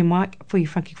 Lady out in your mic for your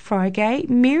Funky Friday.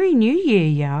 Merry New Year,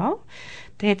 y'all.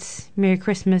 That's Merry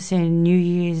Christmas and New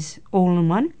Year's all in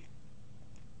one.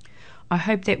 I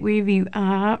hope that wherever you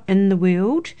are in the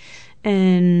world,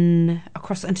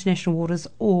 across international waters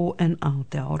or in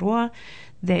Aotearoa,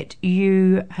 that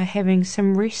you are having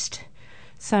some rest,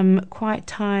 some quiet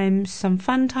time, some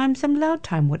fun time, some loud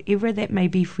time, whatever that may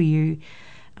be for you,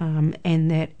 and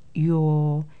that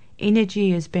your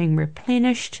energy is being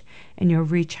replenished and you're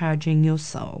recharging your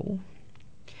soul.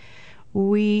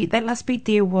 That last beat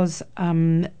there was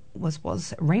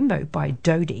Rainbow by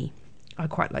Dodie. I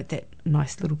quite like that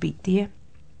nice little beat there.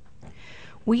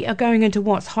 We are going into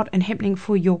what's hot and happening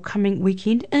for your coming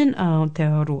weekend in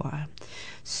Aotearoa.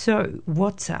 So,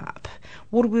 what's up?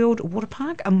 Waterworld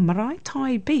Waterpark,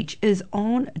 Maraetai Beach is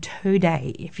on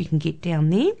today, if you can get down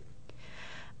there.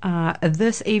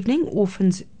 This evening,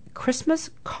 Orphans Christmas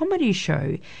comedy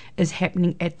show is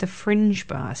happening at the Fringe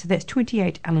Bar. So that's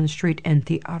 28 Allen Street in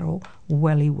Te Aro,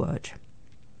 Wellywood.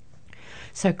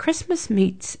 So Christmas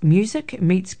meets music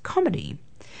meets comedy.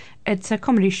 It's a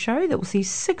comedy show that will see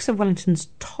 6 of Wellington's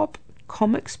top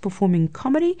comics performing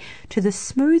comedy to the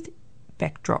smooth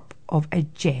backdrop of a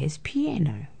jazz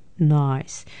piano.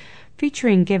 Nice.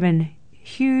 Featuring Gavin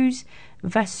Hughes,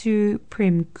 Vasu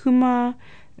Prem Kumar,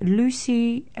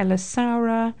 Lucy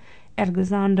Elisara,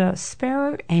 Alexander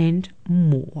Sparrow, and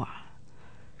more.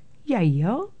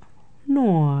 Yeah,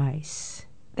 nice.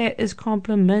 That is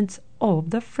compliments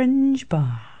of the Fringe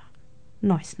Bar.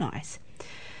 Nice.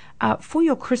 For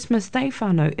your Christmas Day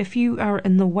whānau, if you are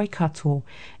in the Waikato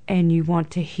and you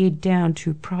want to head down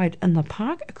to Pride in the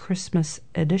Park, a Christmas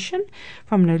edition,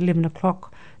 from 11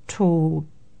 o'clock till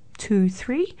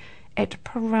 2-3 at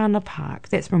Piranha Park.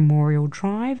 That's Memorial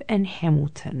Drive in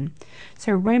Hamilton.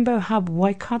 So Rainbow Hub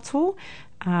Waikato.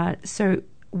 So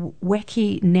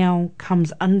Wacky now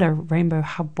comes under Rainbow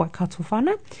Hub Waikato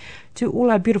whānau. To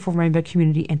all our beautiful rainbow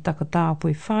community and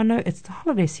Takatapui whānau, it's the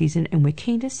holiday season and we're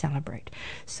keen to celebrate.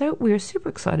 So we are super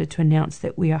excited to announce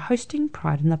that we are hosting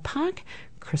Pride in the Park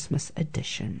Christmas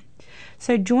edition.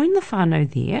 So join the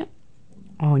whānau there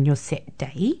on your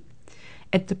Saturday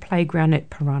at the playground at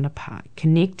Piranha Park.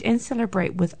 Connect and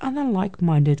celebrate with other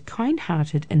like-minded,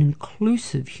 kind-hearted and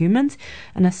inclusive humans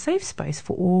in a safe space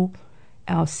for all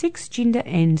our sex, gender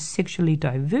and sexually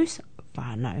diverse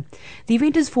whānau. The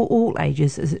event is for all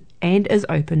ages and is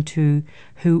open to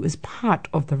who is part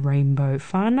of the rainbow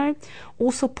whānau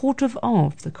or supportive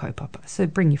of the kaupapa. So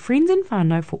bring your friends and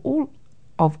whānau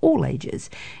of all ages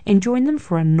and join them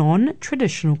for a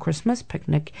non-traditional Christmas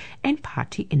picnic and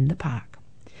party in the park.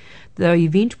 The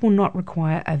event will not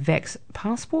require a vax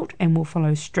passport and will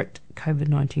follow strict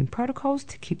COVID-19 protocols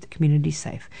to keep the community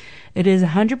safe. It is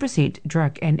 100%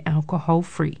 drug and alcohol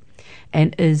free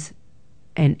and as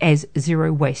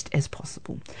zero waste as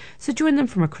possible. So join them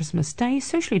from a Christmas day,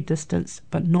 socially distanced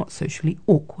but not socially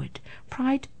awkward.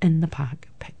 Pride in the Park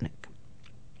picnic.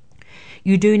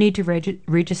 You do need to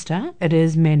register. It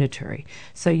is mandatory.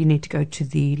 So you need to go to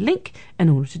the link in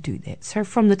order to do that. So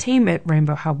from the team at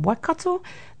Rainbow Hub Waikato,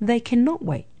 they cannot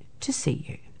wait to see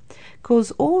you.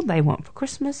 Because all they want for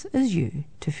Christmas is you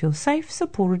to feel safe,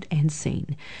 supported and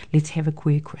seen. Let's have a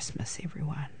queer Christmas,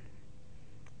 everyone.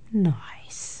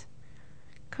 Nice.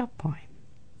 Ka pai.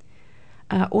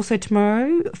 Also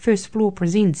tomorrow, First Floor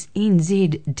presents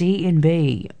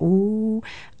NZD&B. Oh,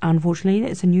 unfortunately,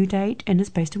 it's a new date and it's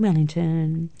based in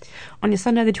Wellington. On your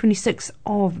Sunday, the 26th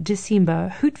of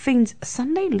December, Hoot Fiends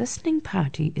Sunday Listening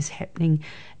Party is happening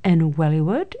in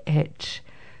Wellywood at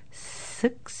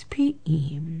 6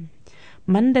 p.m.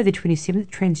 Monday, the 27th,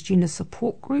 Transgender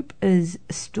Support Group is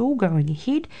still going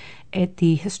ahead at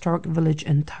the Historic Village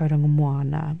in Tauranga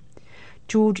Moana.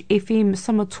 George FM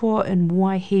Summer Tour in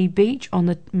Waihi Beach on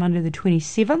the Monday the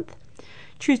 27th.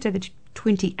 Tuesday the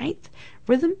 28th,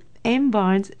 Rhythm and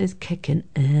Vines is kicking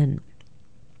in.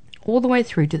 All the way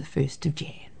through to the 1st of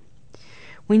Jan.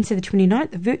 Wednesday the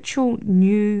 29th, Virtual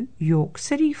New York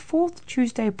City, 4th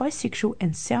Tuesday Bisexual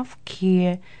and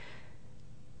Self-Care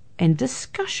and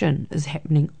Discussion is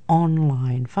happening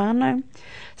online. Whānau.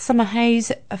 Summer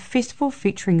Haze, a festival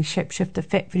featuring Shapeshifter,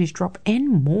 Fat Fetish Drop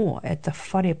and more at the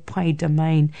Whare Pai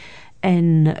Domain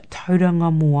in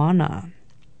Tauranga Moana.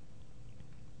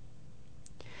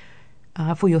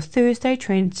 For your Thursday,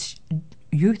 Trans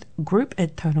Youth Group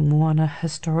at Tauranga Moana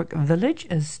Historic Village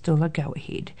is still a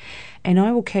go-ahead. And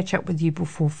I will catch up with you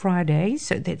before Friday,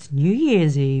 so that's New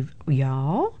Year's Eve,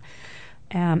 y'all.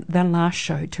 The last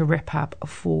show to wrap up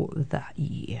for the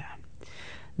year.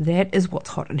 That is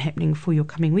what's hot and happening for your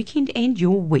coming weekend and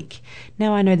your week.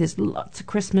 Now, I know there's lots of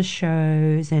Christmas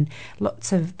shows and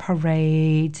lots of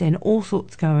parades and all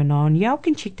sorts going on. Y'all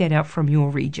can check that out from your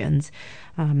regions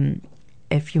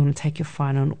if you want to take your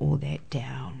phone on all that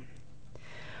down.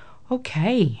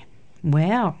 Okay,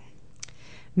 wow.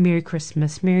 Merry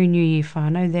Christmas, Merry New Year,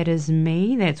 whānau. That is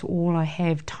me. That's all I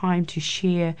have time to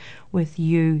share with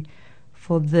you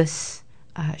for this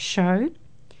show.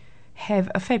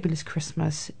 Have a fabulous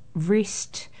Christmas.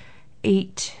 Rest,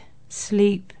 eat,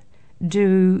 sleep,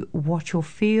 do what your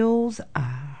feels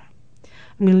are.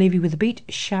 I'm going to leave you with a beat,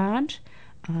 Shard.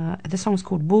 The song's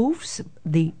called Wolves,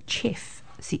 the Chef,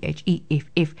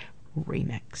 CHEFF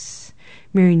remix.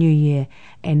 Merry New Year,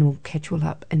 and we'll catch you all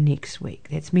up next week.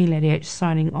 That's me, Lady H,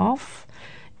 signing off.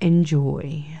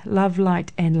 Enjoy. Love,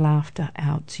 light, and laughter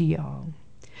out to y'all.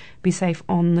 Be safe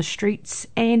on the streets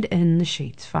and in the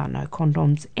sheets. Whānau,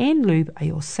 condoms and lube are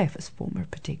your safest form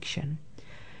of protection.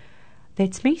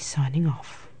 That's me signing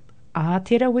off.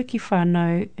 Ātera wiki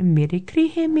whānau, mere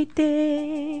krihe me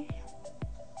te.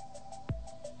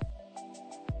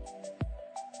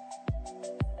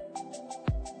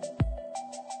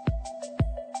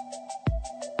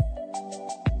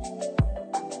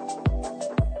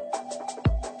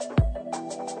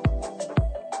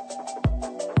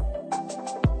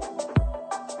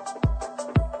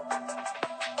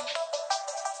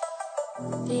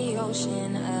 The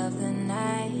ocean of the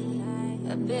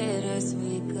night, a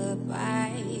bittersweet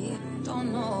goodbye.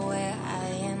 Don't know where I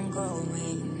am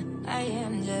going, I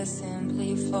am just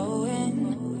simply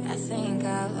flowing. I think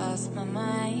I lost my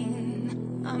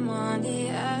mind, I'm on the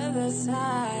other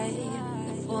side,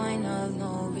 the point of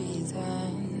no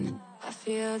return. I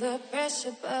feel the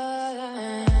pressure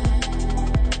burn.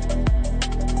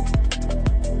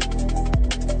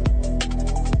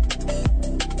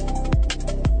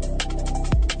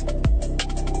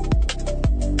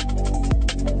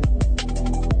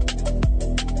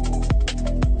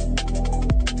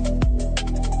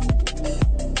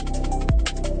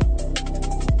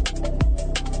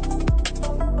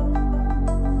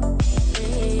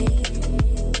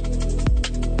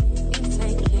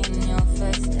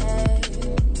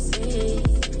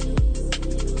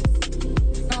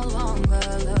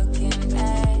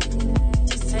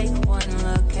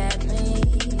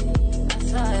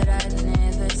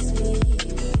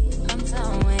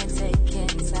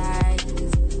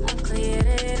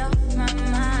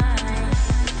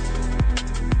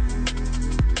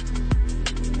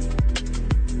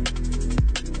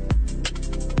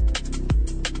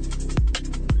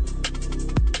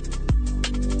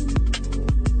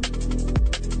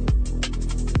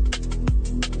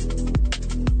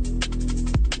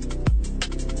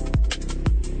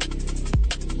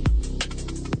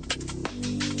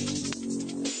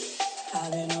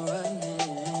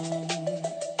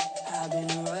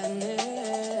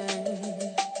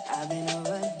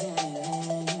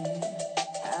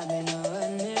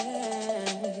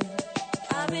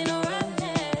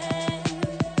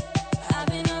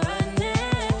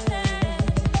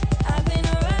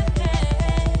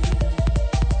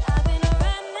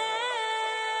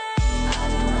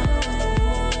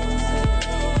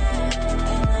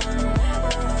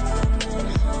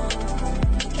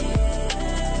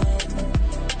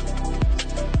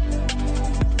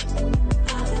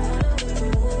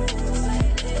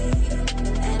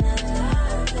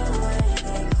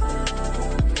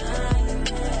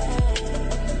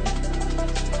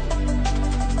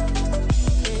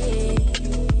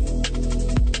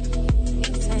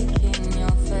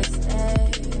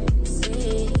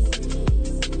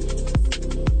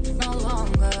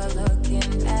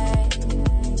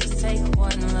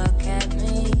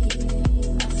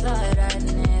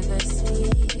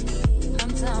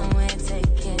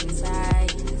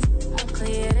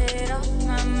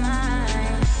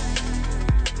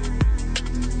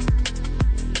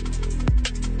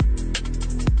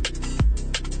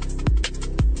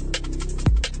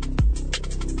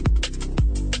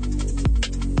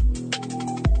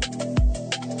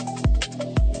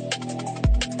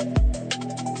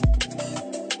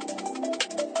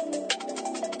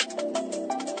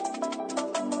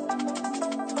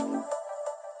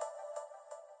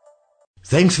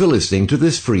 Thanks for listening to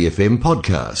this Free FM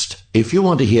podcast. If you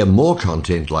want to hear more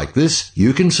content like this,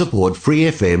 you can support Free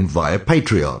FM via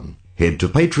Patreon. Head to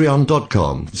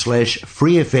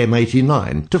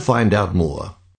patreon.com/freefm89 to find out more.